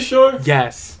 Yes. Are you sure?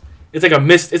 Yes. It's like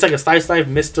a slice life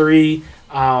mystery,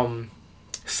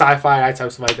 sci-fi type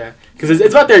stuff like that. Because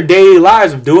it's about their daily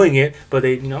lives of doing it, but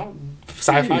they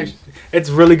sci-fi. It's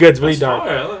really good. It's really dark.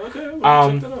 Okay, we'll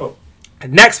check that out.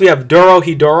 Next, we have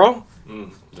Dorohedoro.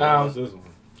 What's this one?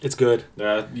 It's good.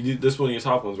 Yeah, you did this one of your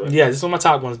top ones, right? Yeah, this is one of my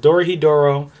top ones.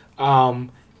 Dorohedoro.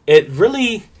 It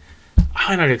really, I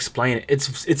don't know how to explain it.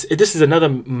 This is another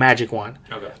magic one.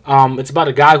 Okay. It's about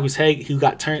a guy his head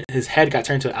got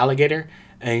turned to an alligator,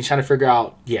 and he's trying to figure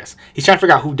out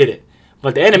who did it.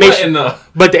 But the animation, the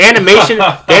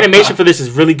animation for this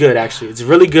is really good. Actually, it's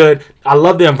really good. I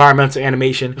love the environmental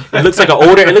animation. It looks like an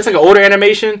older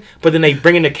animation, but then they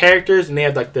bring in the characters and they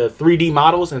have like the 3D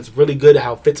models, and it's really good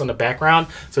how it fits on the background.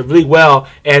 So really well.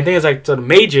 And the thing is, like, so the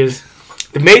mages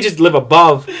live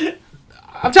above.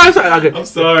 I'm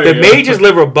sorry. The mages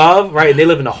live above, right? And they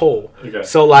live in a hole. Okay.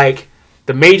 So like,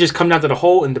 the mages come down to the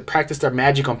hole and to practice their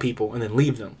magic on people, and then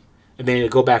leave them. And then he'll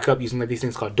go back up using like these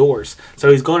things called doors.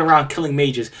 So he's going around killing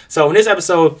mages. So in this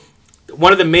episode,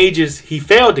 one of the mages he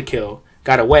failed to kill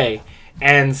got away,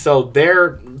 and so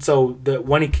the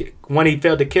one he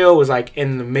failed to kill was like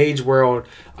in the mage world,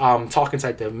 talking to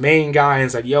like the main guy, and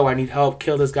it's like, "Yo, I need help.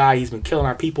 Kill this guy. He's been killing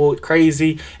our people.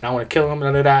 Crazy, and I want to kill him."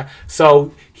 And that.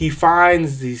 So he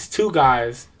finds these two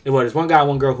guys. Well, there's one guy,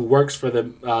 one girl who works for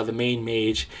the main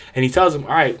mage, and he tells them,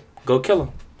 "All right, go kill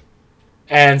him."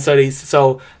 And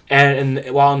and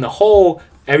while in the hole,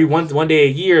 one day a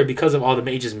year, because of all the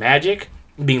mage's magic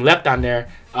being left on there,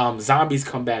 zombies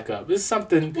come back up. This is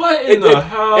something. What in the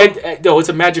hell? No, it's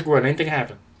a magic world. Anything can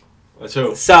happen. That's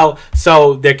true. So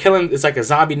they're killing. It's like a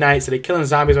zombie night. So they're killing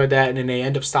zombies like that, and then they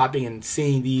end up stopping and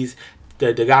seeing the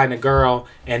guy and the girl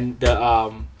and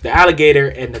the alligator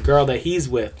and the girl that he's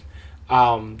with.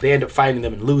 They end up fighting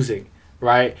them and losing,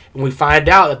 right? And we find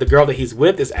out that the girl that he's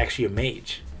with is actually a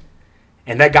mage.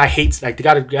 And that guy hates, like, the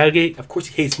guy that alligator. Of course,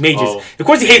 he hates mages. Of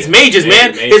course, he hates mages,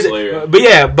 man.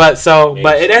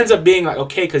 But it ends up being like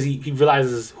okay because he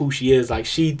realizes who she is. Like,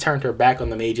 she turned her back on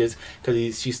the mages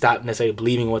because she stopped necessarily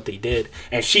believing what they did,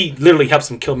 and she literally helps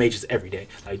him kill mages every day.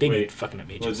 Like, they be fucking up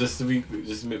mages. Well, just to be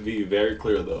very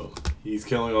clear though, he's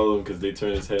killing all of them because they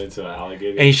turned his head into an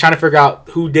alligator, and he's trying to figure out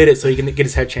who did it so he can get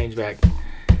his head changed back.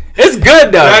 It's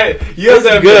good though. Right?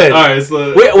 It's good. All right,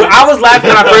 so I was laughing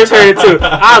when I first heard it too.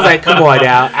 I was like, "Come on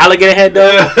now, alligator head though,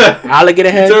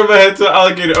 alligator head." Turn my head to an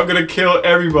alligator. I'm gonna kill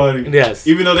everybody. Yes,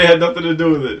 even though they had nothing to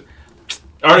do with it.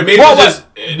 All right, mages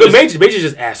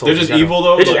just assholes. They're just evil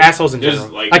though. They're just assholes in general.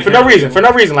 Like for no reason.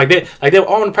 Like they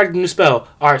want to practice a new spell.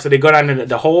 All right, so they go down in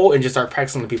the hole and just start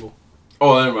practicing the people.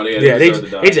 Oh, everybody. Yeah, they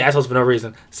just assholes for no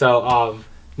reason. So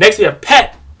next we have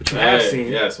Pet, which I have seen.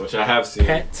 Yes, which I have seen.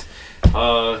 Pet.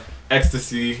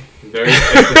 Ecstasy. Very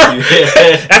ecstasy.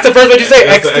 That's the first word you say,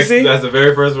 ecstasy? That's the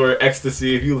very first word,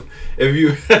 ecstasy. If you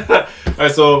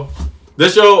Alright, so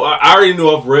this show I already knew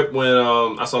off rip when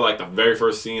I saw like the very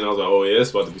first scene. I was like, oh yeah, it's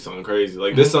about to be something crazy.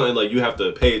 Like this is something like you have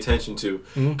to pay attention to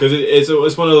because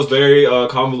it's one of those very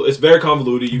it's very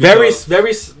convoluted. Very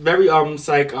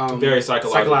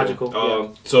psychological. Yeah.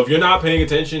 So if you're not paying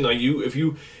attention, like if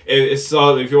you're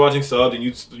watching subbed and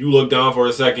you look down for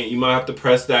a second, you might have to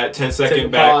press that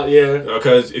 10-second back.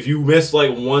 Because if you miss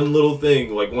like one little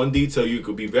thing, like one detail, you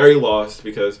could be very lost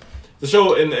because The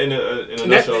show in a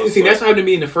nutshell. See, that's what happened to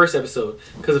me in the first episode.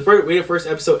 Because way the first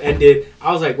episode ended,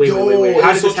 I was like, wait,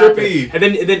 how did this happen?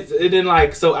 And then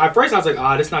like, so at first I was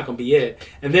like, this is not gonna be it.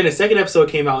 And then the second episode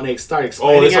came out and they started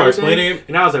explaining everything.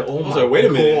 And I was like, wait a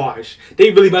minute, gosh, they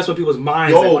really messed with people's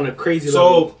minds like, on a crazy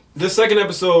level. So the second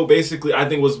episode basically, I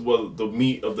think, was the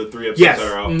meat of the 3 episodes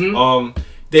that are out.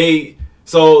 Mm-hmm.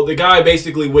 So the guy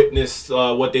basically witnessed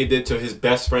what they did to his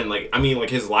best friend, like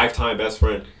his lifetime best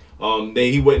friend.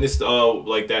 He witnessed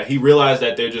like that. He realized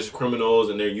that they're just criminals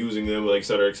and they're using them, like, et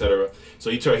cetera, et cetera.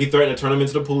 So he threatened to turn them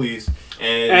into the police.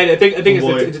 And I think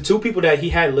it's the 2 people that he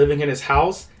had living in his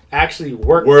house actually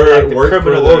worked for like the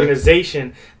criminal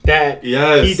organization that he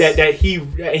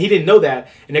didn't know that,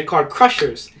 and they're called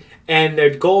Crushers. And their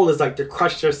goal is like to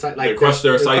crush their psyche. Crush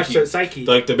their psyche.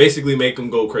 Like to basically make them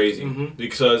go crazy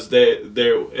because if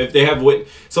they have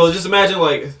so just imagine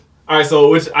like, all right,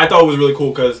 so which I thought was really cool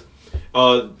because.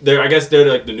 I guess they're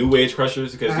like the new age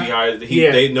crushers because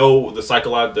they know the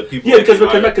psychological people. Yeah, because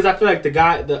I feel like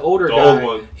the older old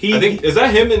one. I think is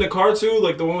that him in the car too,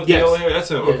 like the one with the yellow hair. That's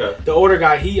him. Yeah. Okay. The older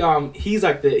guy, he's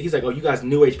like oh, you guys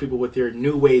new age people with your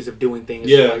new ways of doing things, and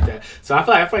shit like that. So I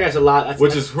feel like that's a lot.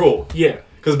 Which is cool. Yeah.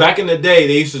 Because back in the day,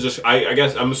 they used to just I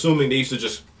guess I'm assuming they used to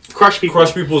just crush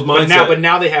people's mindset. But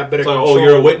now they have better control. Oh,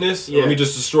 you're a witness? Yeah. Let me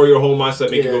just destroy your whole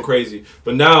mindset, make you go crazy.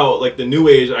 But now, like the new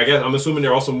age, I guess I'm assuming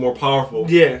they're also more powerful.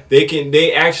 Yeah.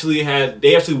 They actually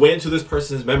went into this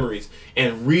person's memories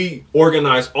and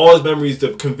reorganized all his memories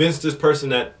to convince this person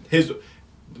that his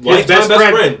best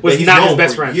friend was not his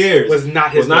best friend. Was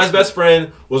not his best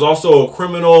friend. Was also a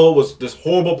criminal. Was this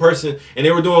horrible person, and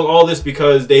they were doing all this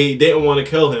because they didn't want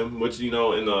to kill him. Which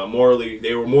morally,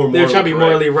 they were more morally. They were trying to be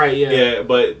morally right. Yeah. Yeah,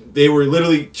 but they were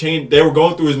literally They were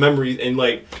going through his memories and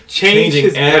like changing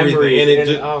his everything.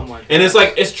 And it's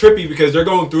like it's trippy because they're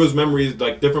going through his memories,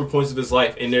 like different points of his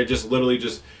life, and they're just literally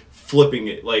just flipping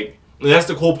it, like. And that's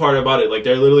the cool part about it. Like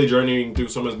they're literally journeying through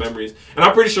some of his memories, and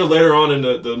I'm pretty sure later on in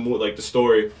the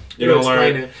story, they're gonna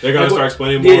learn. They're gonna start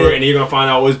explaining more, and you're gonna find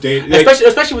out what's dangerous.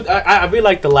 Especially with I really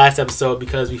like the last episode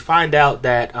because we find out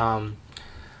that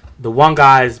the one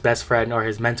guy's best friend or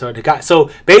his mentor, the guy.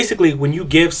 So basically, when you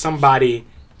give somebody.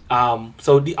 A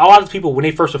lot of people, when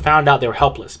they first were found out, they were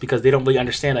helpless because they don't really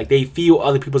understand. Like, they feel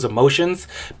other people's emotions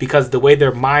because the way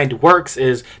their mind works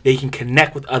is they can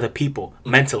connect with other people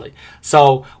mentally.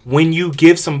 So when you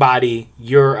give somebody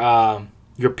your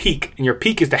peak, and your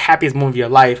peak is the happiest moment of your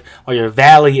life, or your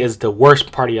valley is the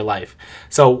worst part of your life.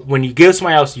 So when you give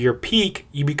somebody else your peak,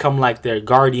 you become like their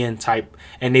guardian type,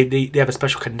 and they have a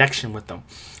special connection with them.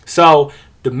 So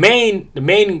the main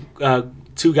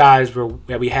 2 guys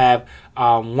that we have.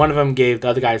 One of them gave the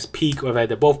other guy's peak.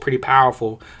 They're both pretty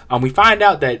powerful. We find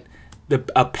out that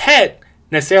a pet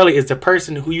necessarily is the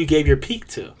person who you gave your peak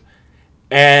to,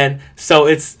 and so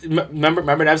it's remember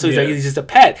that episode. He's like, he's just a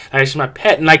pet. Like, it's just my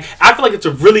pet, and like I feel like it's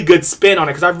a really good spin on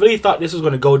it because I really thought this was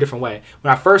going to go a different way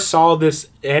when I first saw this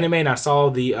anime and I saw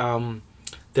the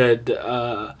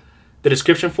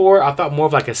description for it. I thought more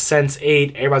of like a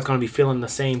Sense8. Everybody's going to be feeling the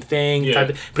same thing.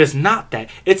 Yeah. But it's not that.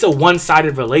 It's a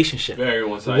one-sided relationship. Very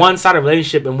one-sided. One-sided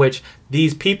relationship in which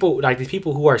these people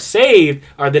who are saved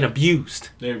are then abused.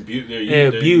 They're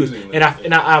abused.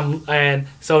 And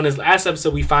so in this last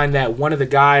episode, we find that one of the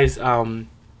guys, one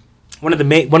of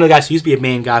the guys who used to be a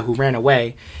main guy who ran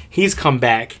away, he's come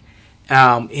back,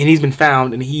 and he's been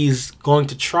found, and he's going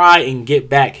to try and get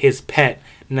back his pet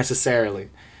necessarily.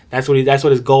 That's what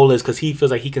his goal is because he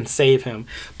feels like he can save him.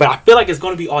 But I feel like it's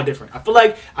going to be all different. I feel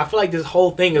like this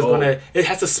whole thing is it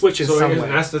has to switch in some way.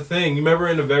 That's the thing. You remember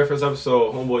in the very first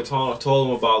episode, Homeboy told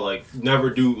him about like never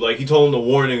do, like he told him the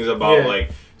warnings about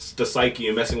like the psyche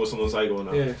and messing with someone's psyche and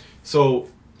all. Yeah. So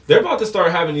they're about to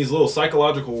start having these little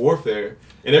psychological warfare.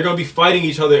 And they're going to be fighting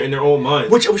each other in their own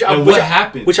minds. What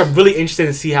happens? Which I'm really interested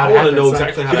to see how it happens. I want to know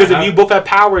exactly how. Because if you both have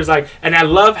powers, like, and I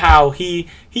love how he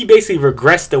basically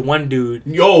regressed the one dude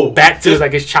back to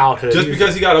his childhood. Just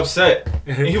because he got upset,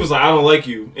 and he was like, "I don't like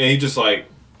you," and he just like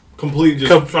completely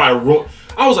just trying to ruin.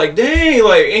 I was like, dang,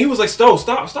 like, and he was like, stop,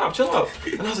 chill out.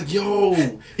 And I was like,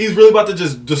 yo, he's really about to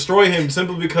just destroy him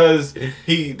simply because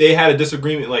they had a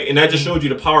disagreement, like, and that just showed you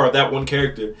the power of that one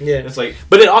character. Yeah, it's like,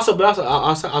 but I was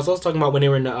also talking about when they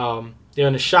were in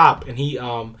the shop, and he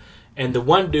and the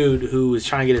one dude who was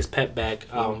trying to get his pet back,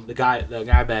 the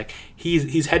guy back,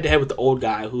 he's head to head with the old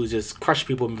guy who's just crushed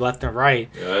people left and right.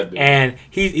 Yeah, and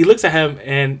he looks at him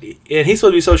and he's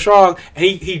supposed to be so strong, and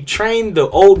he trained the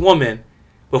old woman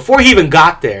before he even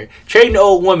got there, trading the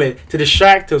old woman to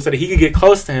distract him so that he could get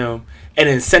close to him, and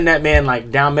then send that man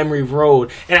like down memory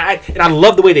road. And I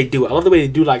love the way they do it. I love the way they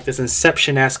do like this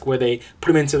Inception-esque where they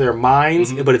put him into their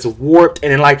minds, but it's warped,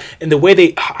 and then and the way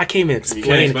I can't even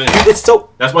explain. It's so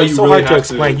that's why you so really hard to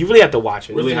explain. You really have to watch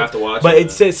it. Really have to watch but it.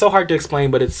 But it's so hard to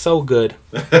explain, but it's so good.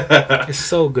 It's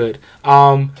so good.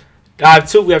 We have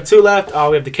two left.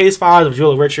 We have the Case Files of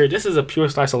Jewel Richard. This is a pure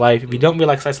slice of life. If you don't really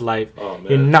like slice of life,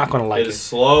 you're not gonna like it. It's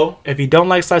slow. If you don't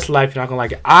like slice of life, you're not gonna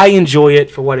like it. I enjoy it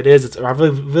for what it is. I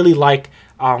really like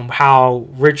how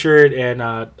Richard and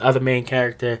other main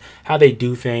character, how they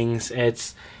do things. I don't know,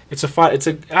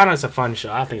 it's a fun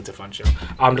show. I think it's a fun show.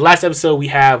 The last episode we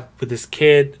have with this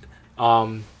kid,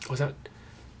 what's that?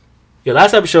 Yeah,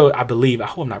 last episode I believe. I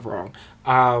hope I'm not wrong.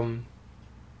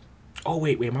 Oh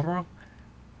wait, am I wrong?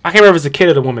 I can't remember if it's a kid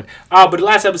or the woman. But the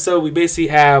last episode we basically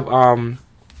have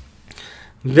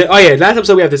last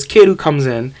episode we have this kid who comes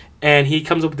in and he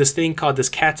comes up with this thing called this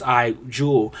cat's eye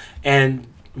jewel, and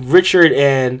Richard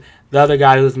and the other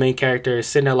guy who's the main character is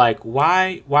sitting there like,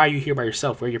 why are you here by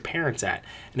yourself? Where are your parents at?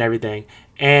 And everything.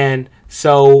 And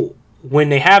so when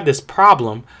they have this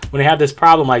problem,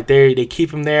 like they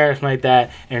keep him there, something like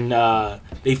that, and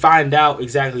they find out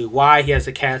exactly why he has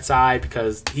a cat's eye,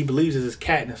 because he believes that his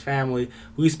cat in his family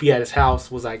who used to be at his house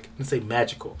was like, let's say,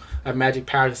 magical. A magic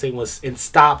power to say was and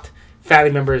stopped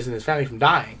family members in his family from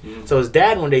dying. So his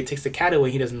dad one day takes the cat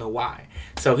away. He doesn't know why.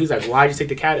 So he's like, why'd you take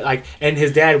the cat? Like, and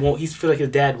his dad won't. He feels like his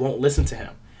dad won't listen to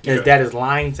him. And his dad is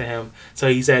lying to him. So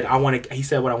he said, what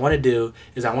I want to do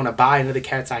is I want to buy another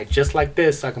cat's eye just like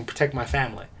this so I can protect my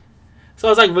family. So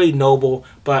it's like really noble.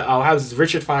 But how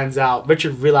Richard finds out,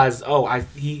 Richard realizes,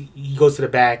 he goes to the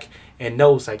back and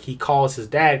knows, like, he calls his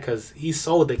dad because he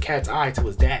sold the cat's eye to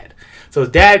his dad. So his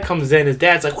dad comes in. His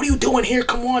dad's like, "What are you doing here?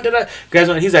 Come on!"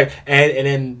 He's like, and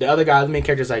then the other guy, the main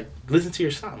character, is like, "Listen to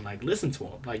your son. Like, listen to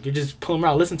him. Like, you're just pulling him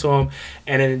around. Listen to him."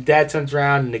 And then dad turns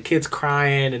around and the kid's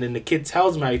crying, and then the kid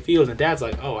tells him how he feels, and dad's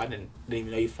like, "Oh, I didn't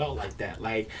even know you felt like that.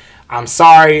 Like, I'm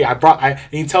sorry. And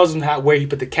he tells him where he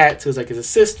put the cat to his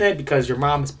assistant because your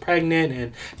mom is pregnant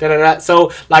and da da da.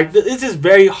 So like, it's just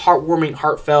very heartwarming,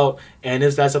 heartfelt, and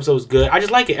this last episode was good. I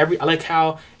just like it.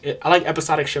 I like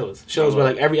episodic shows where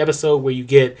like every episode where you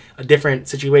get a different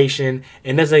situation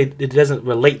and it doesn't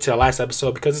relate to the last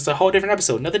episode because it's a whole different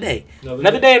episode. Another day,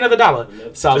 another dollar.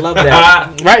 So I love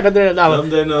that. Right, another dollar.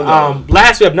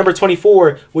 Last we have number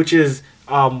 24, which is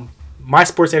my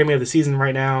sports anime of the season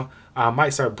right now. Might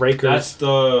start Breakers. That's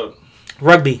the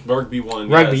rugby one.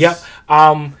 Rugby, yes.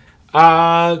 Yep.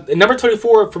 Number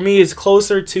 24 for me is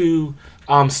closer to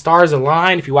Stars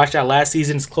Align. If you watched that last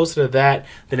season, it's closer to that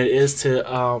than it is to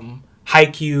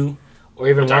Haikyuu or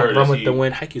even Run with the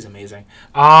Wind. Haikyuu's amazing.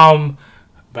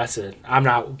 That's it. I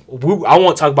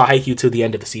won't talk about Haikyuu till the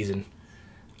end of the season.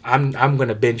 I'm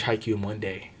gonna binge Haikyuu in one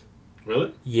day.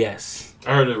 Really? Yes.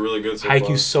 I heard it really good.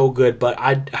 Haikyuu's so good, but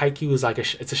Haikyuu is like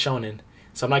it's a shonen.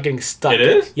 So I'm not getting stuck. It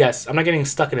is? Yes, I'm not getting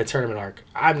stuck in a tournament arc.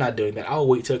 I'm not doing that. I'll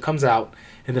wait till it comes out,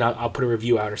 and then I'll put a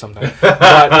review out or something.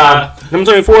 But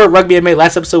number 24, Rugby Anime.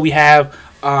 Last episode we have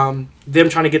them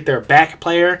trying to get their back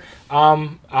player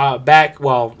back.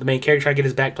 Well, the main character trying to get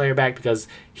his back player back because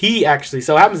he actually...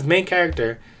 So what happens, the main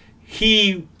character,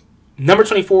 number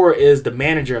 24 is the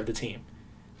manager of the team.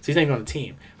 So he's not even on the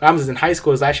team. What happens is in high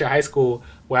school, last year high school,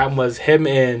 what happened was him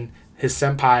and his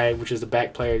senpai, which is the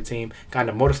back player of the team, got in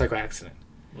a motorcycle accident.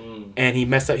 And he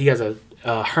messed up. He has a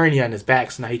hernia in his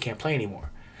back, so now he can't play anymore.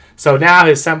 So now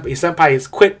his senpai has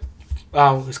quit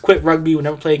rugby, will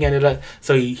never play again.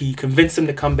 So he convinced him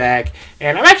to come back.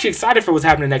 And I'm actually excited for what's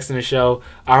happening next in the show.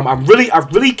 I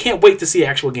really can't wait to see an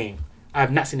actual game. I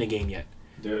have not seen a game yet.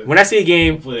 Yeah. When I see a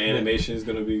game, hopefully the animation is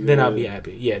gonna be good. Then I'll be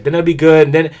happy. Yeah, then it'll be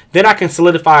good. And then I can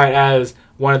solidify it as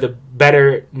one of the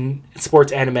better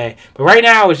sports anime. But right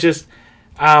now it's just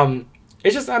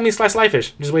slice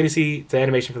life-ish. Just wait to see the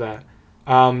animation for that.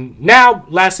 Now,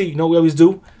 lastly, you know what we always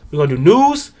do? We're gonna do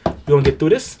news. We're gonna get through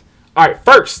this. All right,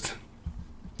 first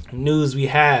news we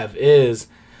have is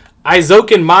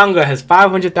Aizoken manga has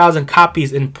 500,000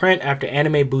 copies in print after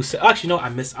anime boost. Actually, no, I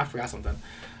forgot something.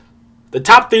 The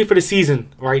top 3 for the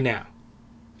season right now.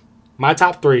 My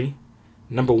top 3.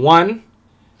 Number 1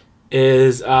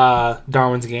 is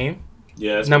Darwin's Game.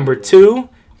 Yes. Number 2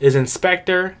 is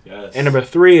Inspector. Yes. And number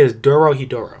 3 is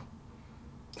Dorohedoro.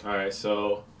 All right,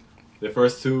 so the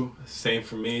first 2, same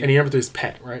for me. And your number 3 is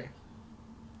Pet, right?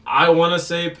 I want to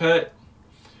say Pet.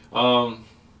 But I'm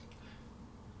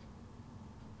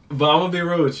going to be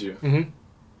real with you. Mm-hmm.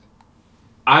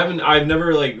 I've never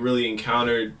really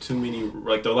encountered too many,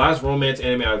 the last romance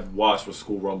anime I've watched was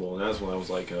School Rumble, and that's when I was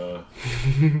I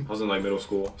was in middle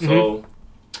school. So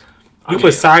You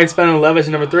put Science Fan and Love as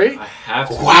number 3? I have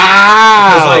to.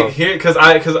 Wow. Because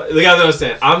you gotta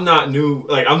understand, I'm not new.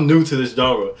 Like, I'm new to this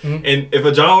genre, Mm-hmm. and if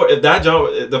that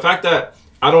genre, the fact that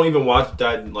I don't even watch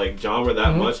that like genre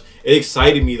that much, it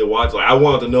excited me to watch. Like, I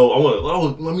wanted to know.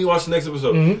 Let me watch the next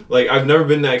episode. Mm-hmm. Like, I've never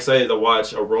been that excited to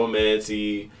watch a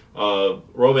romancy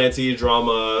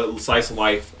drama, slice of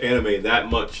life anime that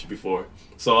much before.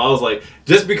 So I was like,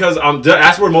 just because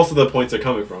that's where most of the points are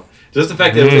coming from. Just the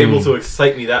fact that it was able to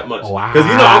excite me that much. Wow. Because,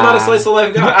 I'm not a slice of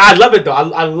life guy. I love it, though.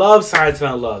 I love Science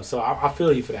Fan and Love, so I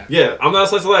feel you for that. Yeah, I'm not a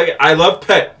slice of life. I love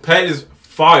Pet. Pet is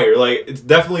fire. Like, it's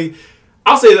definitely...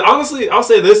 I'll say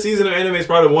this season of anime is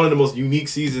probably one of the most unique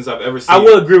seasons I've ever seen. I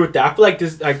will agree with that. I feel like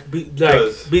this,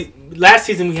 last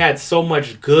season we had so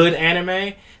much good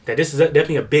anime that this is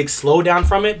definitely a big slowdown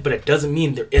from it, but it doesn't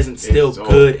mean there isn't still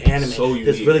good anime. So unique.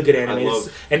 There's really good anime.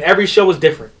 And every show was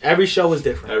different. Every single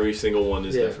one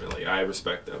is different. Like, I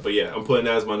respect that. But yeah, I'm putting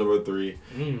that as my number 3.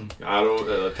 I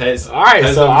don't... Pets... All right,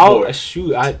 Pets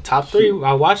so top 3.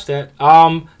 I'll watch that.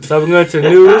 So we're going to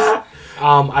news.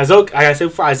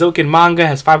 Aizoken manga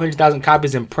has 500,000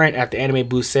 copies in print after Anime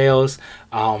Boost sales.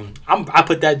 I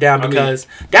put that down because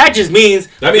that just means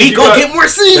we gonna get more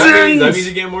seasons. That means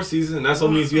you get more seasons, and that also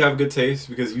means you have good taste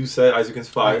because you said Aizoken's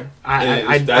fire.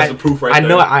 That's the proof right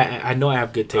there. I know I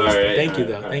have good taste. Right, Thank you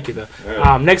though.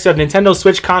 Right. Next up, Nintendo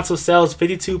Switch console sells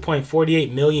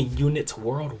 52.48 million units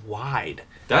worldwide.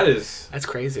 That's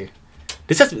crazy.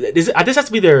 This has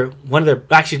to be one of their.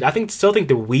 Actually, I still think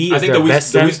the Wii is their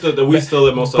best. The Wii still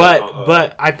the most.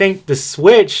 But I think the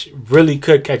Switch really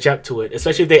could catch up to it,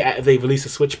 especially if they release a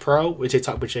Switch Pro, which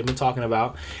they've been talking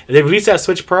about. If they release that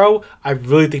Switch Pro, I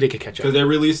really think they could catch up. Because they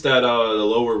released that the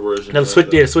lower version. The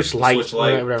Switch Lite,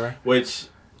 whatever. Which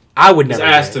I would never.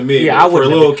 It's asked to me. Yeah, I would. For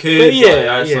little kids,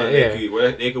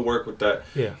 they could work with that.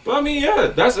 Yeah. But I mean,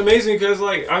 that's amazing because,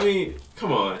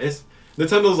 come on,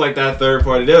 Nintendo's like that third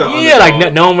party. No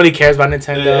one really cares about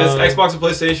Nintendo. Yeah, it's Xbox and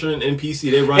PlayStation and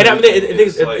PC. They run. And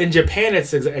in Japan,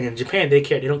 they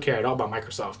care. They don't care at all about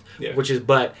Microsoft. Yeah. But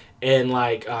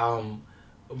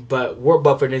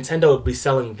for Nintendo to be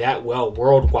selling that well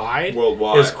worldwide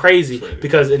is crazy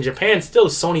because in Japan still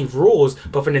Sony rules,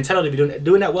 but for Nintendo to be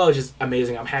doing that well is just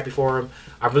amazing. I'm happy for them.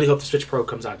 I really hope the Switch Pro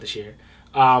comes out this year.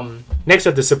 Next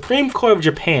up, the Supreme Court of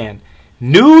Japan: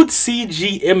 nude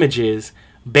CG images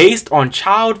based on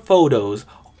child photos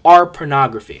are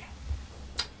pornography.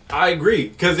 I agree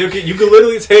because you can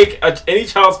literally take any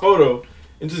child's photo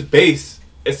and just base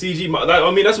a CG.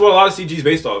 I mean, that's what a lot of CG is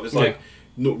based off. It's like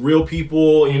real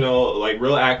people, like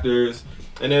real actors,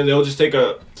 and then they'll just take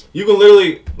you can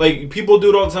literally, like, people do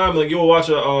it all the time. Like, you'll watch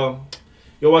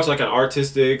like an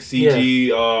artistic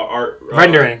CG art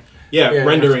rendering.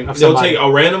 Rendering. They'll take a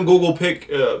random Google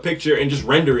picture and just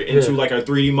render it into like a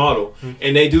 3D model.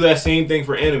 And they do that same thing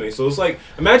for anime. So it's like,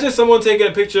 imagine someone taking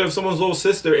a picture of someone's little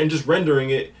sister and just rendering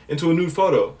it into a nude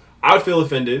photo. I would feel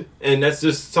offended. And that's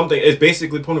just something, it's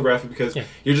basically pornography because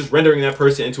you're just rendering that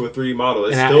person into a 3D model.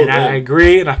 I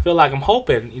agree, and I feel like I'm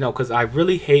hoping, because I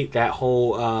really hate that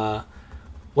whole,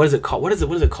 what is it called? What is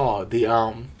it called? The,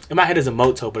 in my head is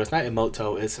Emoto, but it's not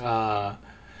Emoto. It's,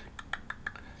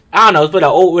 I don't know. It's with an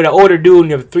older dude,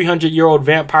 and you have a 300-year-old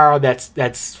vampire that's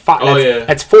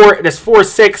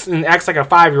 4'6" and acts like a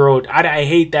 5-year-old. I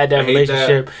hate that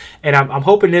relationship, and I'm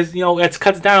hoping this it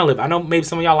cuts down a little bit. I know maybe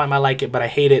some of y'all might like it, but I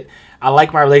hate it. I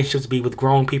like my relationships to be with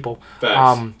grown people.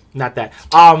 Facts. Not that.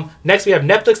 Next we have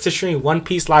Netflix to stream One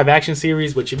Piece live action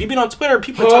series, which if you've been on Twitter,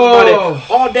 people talk about it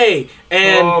all day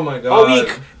and all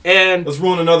week. And let's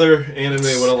ruin another anime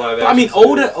with a live action. I mean,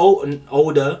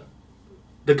 Oda,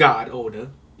 the god Oda.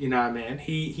 You know what I mean?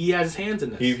 He has his hands in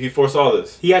this. He foresaw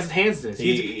this. He has his hands in this.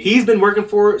 He's been working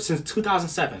for it since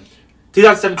 2007.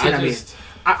 2017,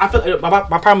 I feel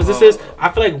my problem is I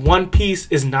feel like One Piece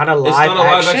is not a live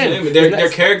action. Their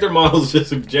character model's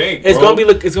just jank. It's gonna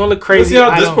look crazy. See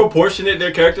how disproportionate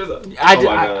their characters are?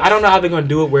 I don't know how they're gonna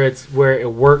do it where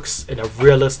it works in a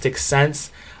realistic sense.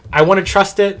 I want to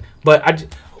trust it, but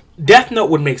Death Note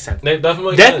would make sense.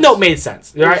 Death Note made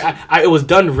sense. Right? It was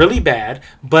done really bad,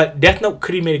 but Death Note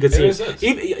could have made a good series.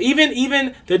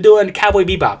 Even they're doing Cowboy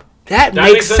Bebop. That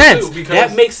makes sense.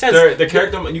 That makes sense. The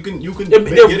character you can get a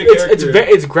character.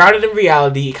 It's grounded in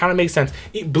reality. It kind of makes sense.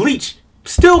 Bleach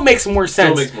still makes more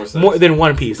sense. Than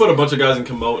One Piece. Put a bunch of guys in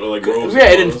kimono like robes.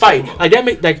 Yeah, and then fight like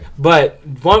that. But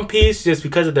One Piece, just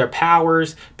because of their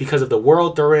powers, because of the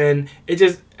world they're in, it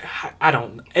just. I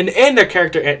don't, and their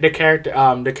character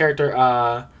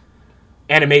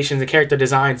animations, the character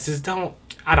designs just don't.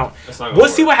 I don't. That's not gonna We'll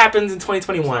work. see what happens in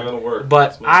 2021. It's not gonna work.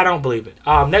 But It's not. I don't believe it.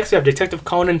 Next we have Detective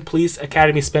Conan Police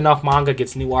Academy spinoff manga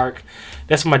gets new arc.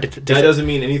 That's for my. That doesn't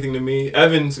mean anything to me.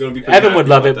 Evan's gonna be. Evan would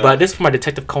love it, but this is for my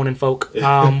Detective Conan folk.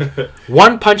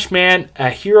 One Punch Man, a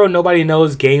hero nobody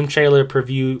knows game trailer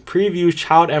previews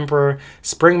Child Emperor,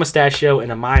 Spring Mustachio,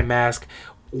 and a Mind Mask.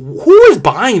 Who is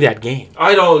buying that game?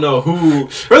 I don't know who.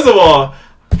 First of all,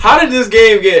 how did this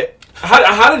game get?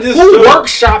 How did this? Who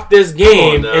workshopped this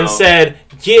game now. and said,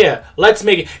 "Yeah, let's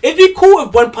make it"? It'd be cool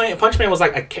if One Punch Man was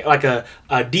like a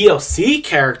DLC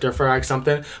character for like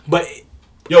something, but.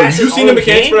 Yo, as you his seen the own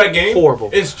mechanics for that game? Horrible.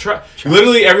 It's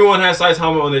literally everyone has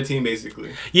Saitama on their team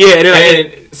basically. Yeah,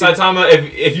 And Saitama,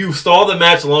 if you stall the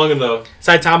match long enough,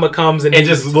 Saitama comes and it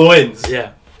just wins.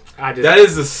 yeah. That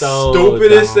is the so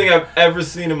stupidest dumb. thing I've ever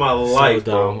seen in my life,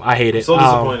 So bro. dumb. I hate it. I'm so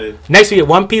disappointed. Next we get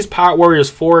One Piece Power Warriors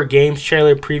 4 games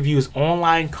trailer previews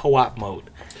online co-op mode.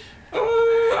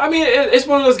 I mean, it's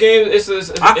one of those games.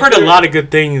 I've heard a lot of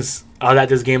good things that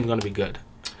this game is going to be good.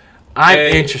 I'm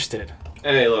interested.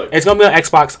 Hey, look. It's going to be on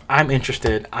Xbox. I'm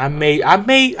interested. I may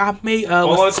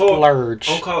splurge.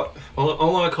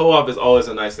 Online co-op is always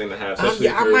a nice thing to have. Especially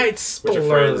I with might your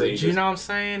friends. splurge. You know what I'm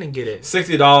saying? And get it.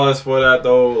 $60 for that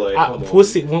though. Like, come on. We'll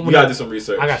see. You gotta do some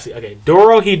research. I gotta see. Okay,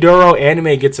 Dorohedoro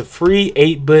Anime gets a free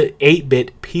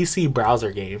 8-bit PC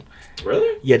browser game.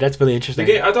 Really? Yeah, that's really interesting.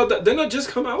 The game, I thought that didn't that just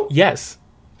come out? Yes.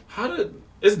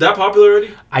 Is it that popular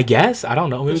already? I guess. I don't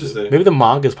know. Interesting. Maybe the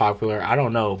manga's popular. I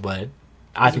don't know, but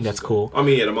I think that's cool. I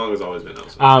mean, yeah, the manga's always been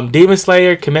out. So. Demon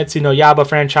Slayer Kimetsu no Yaiba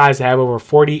franchise have over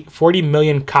 40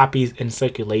 million copies in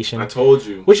circulation. I told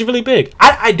you. Which is really big.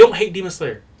 I don't hate Demon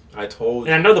Slayer. I told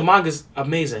you. And I know the manga's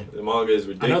amazing. The manga is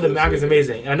ridiculous. I know the manga's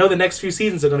amazing. And I know the next few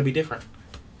seasons are going to be different.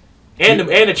 And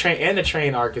the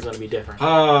train arc is going to be different.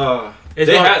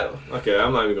 Okay,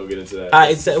 I'm not even gonna get into that.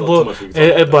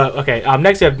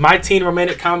 Next we have My Teen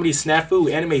Romantic Comedy Snafu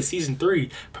Anime Season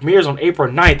 3 premieres on April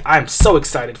 9th. I'm so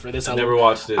excited for this. I never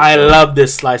watched it. I love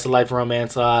this slice of life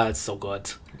romance. It's so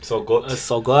good. So good. It's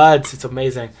so good. It's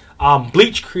amazing.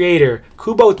 Bleach creator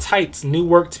Kubo Tight's new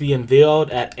work to be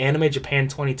unveiled at Anime Japan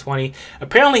 2020.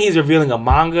 Apparently he's revealing a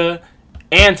manga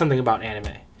and something about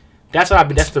anime. That's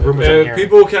the rumors I'm hearing.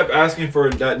 People kept asking for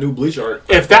that new Bleach arc.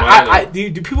 If that,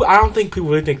 do people? I don't think people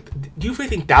really think. Do you really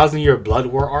think 1,000 Year Blood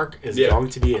War arc is going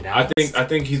to be announced? I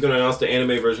think he's going to announce the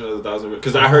anime version of the 1,000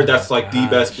 because I heard that's like the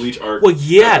best Bleach arc. Well,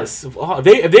 yes.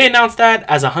 If they announce that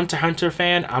as a Hunter x Hunter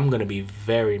fan, I'm gonna be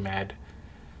very mad.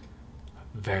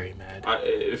 Very mad.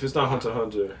 If it's not Hunter x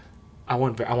Hunter. I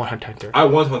want Hunter x Hunter. I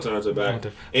want Hunter x Hunter back.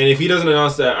 And if he doesn't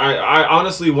announce that, I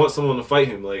honestly want someone to fight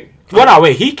him. Like, well, no,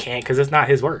 wait, he can't because it's not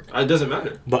his work. It doesn't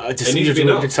matter. But just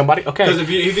somebody. Okay. Because if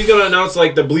he's gonna announce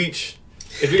like the Bleach,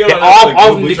 if you're gonna all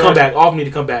of them need to come back. All of them need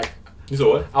to come back. You said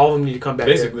what? All of them need to come back.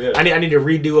 Basically, yeah. I need a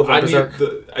redo of Berserk.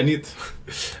 I need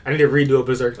a redo of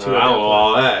Berserk too. I don't know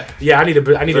all that. Yeah, I need a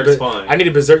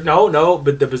Berserk. No,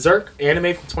 but the Berserk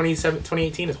anime from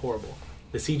 2018 is horrible.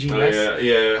 The CG mess.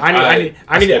 Yeah.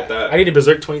 I need a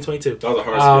Berserk 2022. That was a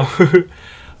hard skip.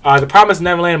 The Promised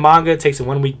Neverland manga takes a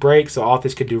 1 week break so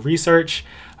authors could do research.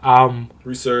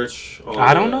 Research.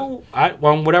 I don't know.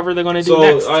 Whatever they're gonna do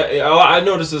next. I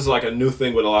know this is like a new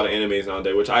thing with a lot of animes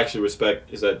nowadays, which I actually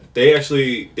respect. Is that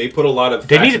they put a lot of.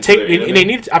 They need to take.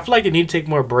 I feel like they need to take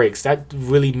more breaks. That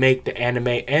really make the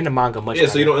anime and the manga much. Yeah,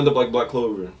 better. So you don't end up like Black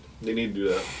Clover. They need to do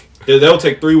that. They'll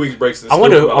take 3 week breaks. I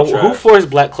wonder who forced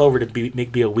Black Clover to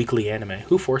be a weekly anime.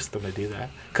 Who forced them to do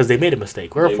that? Because they made a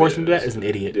mistake. Whoever forced them to do that is an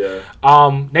idiot. Yeah.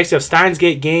 Next you have Steins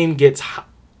Gate Game gets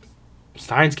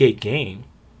Steins Gate Game.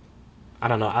 I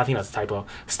don't know. I think that's a typo.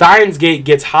 Steins Gate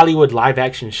gets Hollywood live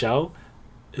action show.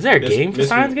 Is there a game for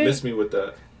Steins Gate? Miss me with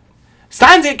that.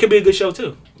 Steins Gate could be a good show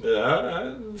too.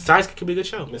 Yeah, Steins Gate could be a good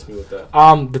show. Miss me with that.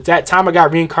 That Time I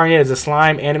Got Reincarnated as a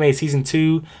Slime anime season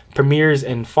 2 premieres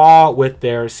in fall with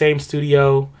their same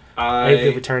studio. I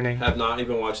returning. Have not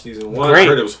even watched season 1. Great. I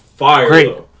heard it was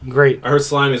fire. Great. I heard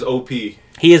Slime is OP. He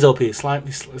is OP.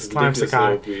 Slime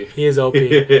Sakai. OP. He is OP.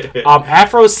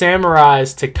 Afro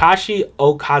Samurai's Takashi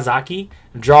Okazaki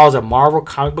draws a Marvel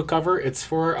comic book cover. It's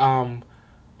for a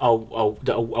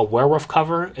werewolf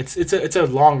cover. It's a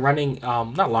long running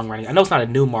not long running. I know it's not a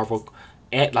new Marvel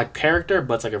character,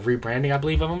 but it's like a rebranding, I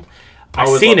believe, of him.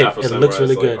 I've seen it. It looks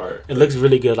really good. It looks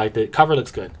really good. Like the cover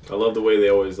looks good. I love the way they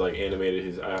always like animated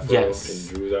his afro and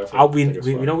drew his afro. We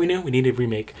know we knew we needed a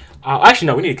remake. Actually,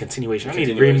 no, we need a continuation. I need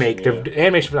a remake. Yeah. The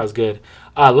animation for that was good.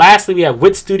 Lastly, we have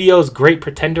Wit Studios' Great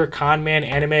Pretender Con Man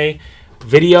anime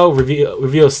video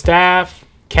reveal staff,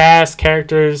 cast,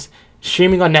 characters,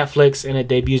 streaming on Netflix, and it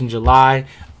debuts in July.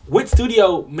 Wit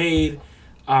Studio made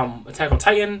Attack on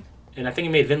Titan, and I think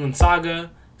it made Vinland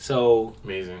Saga. So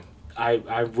amazing.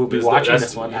 I will be This- watching that's-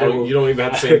 this one. You don't even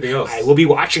have to say anything else. I will be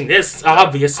watching this,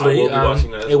 obviously. I will be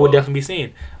watching that as it will well. definitely be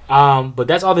seen. But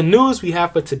that's all the news we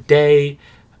have for today.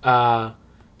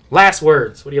 Last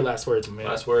words. What are your last words, man?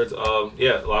 Last words.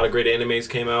 Yeah, a lot of great animes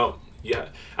came out. Yeah,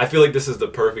 I feel like this is the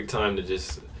perfect time to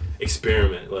just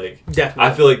experiment. Like,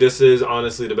 Definitely. I feel like this is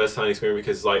honestly the best time to experiment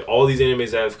because like all these animes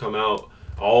that have come out,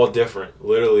 all different.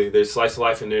 Literally, there's slice of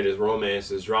life in there. There's romance.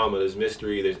 There's drama. There's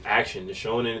mystery. There's action. There's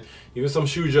shonen. Even some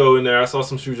shoujo in there. I saw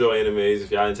some shoujo animes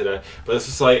if y'all into that. But it's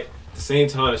just like at the same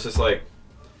time, it's just like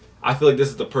I feel like this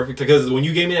is the perfect because when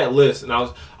you gave me that list and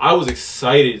I was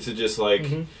excited to just like.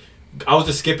 Mm-hmm. I was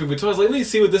just skipping between. I was like, let me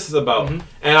see what this is about. Mm-hmm.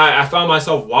 And I found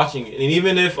myself watching it. And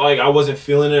even if like I wasn't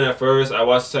feeling it at first, I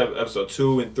watched episode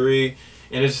 2 and 3,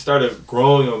 and it just started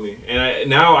growing on me. And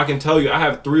now I can tell you, I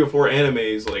have 3 or 4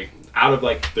 animes like out of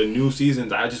like the new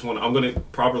seasons. I'm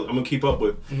gonna keep up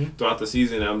with throughout the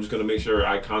season. And I'm just gonna make sure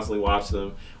I constantly watch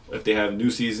them if they have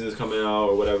new seasons coming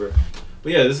out or whatever.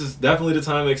 But yeah, this is definitely the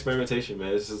time of experimentation,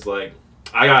 man. This is like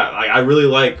I really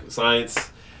like science.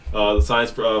 The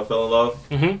science fell in love,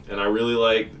 and I really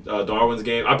like Darwin's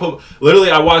Game. I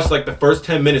watched like the first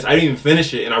 10 minutes. I didn't even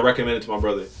finish it, and I recommended it to my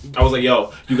brother. I was like,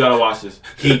 "Yo, you gotta watch this."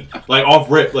 Heat, like off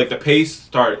rip, like the pace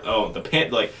started. Oh,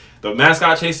 like the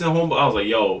mascot chasing home. I was like,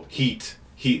 "Yo, heat,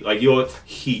 like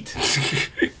heat."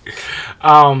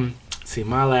 See,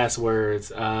 my last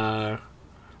words. I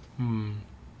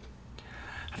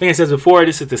think it says before,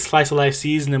 this is the slice of life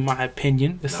season, in my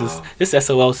opinion. This is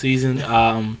SOL season.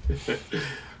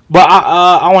 But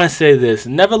I want to say this: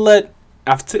 never let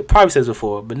probably said this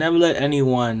before, but never let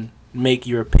anyone make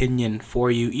your opinion for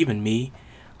you, even me.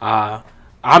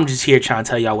 I'm just here trying to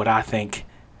tell y'all what I think.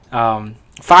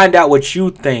 Find out what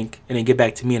you think, and then get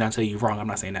back to me, and I'll tell you wrong. I'm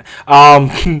not saying that.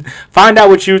 Find out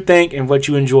what you think and what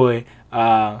you enjoy,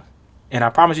 and I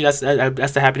promise you that's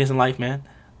the happiness in life, man.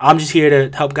 I'm just here to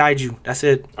help guide you. That's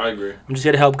it. I agree. I'm just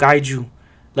here to help guide you,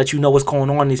 let you know what's going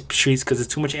on in these streets because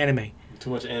it's too much anime. Too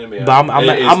much anime. But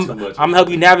I'm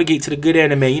helping you navigate to the good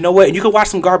anime. You know what? And you can watch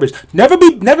some garbage. Never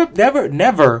be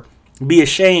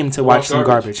ashamed to watch some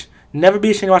garbage. Never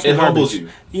be ashamed to watch some garbage. It humbles you.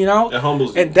 You know? It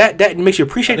humbles you. And that makes you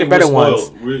appreciate the better ones.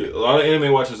 A lot of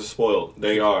anime watchers are spoiled.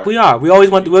 They are. We are. We always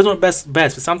want best.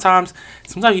 But sometimes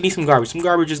you need some garbage. Some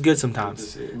garbage is good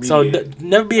sometimes. So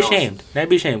never be ashamed. Never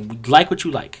be ashamed. Like what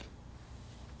you like.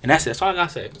 And that's it. That's all I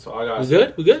gotta say. That's all I gotta We say.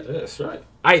 good? We good? Yeah, that's right.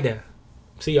 Alright then.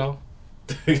 See y'all.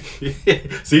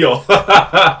 See y'all.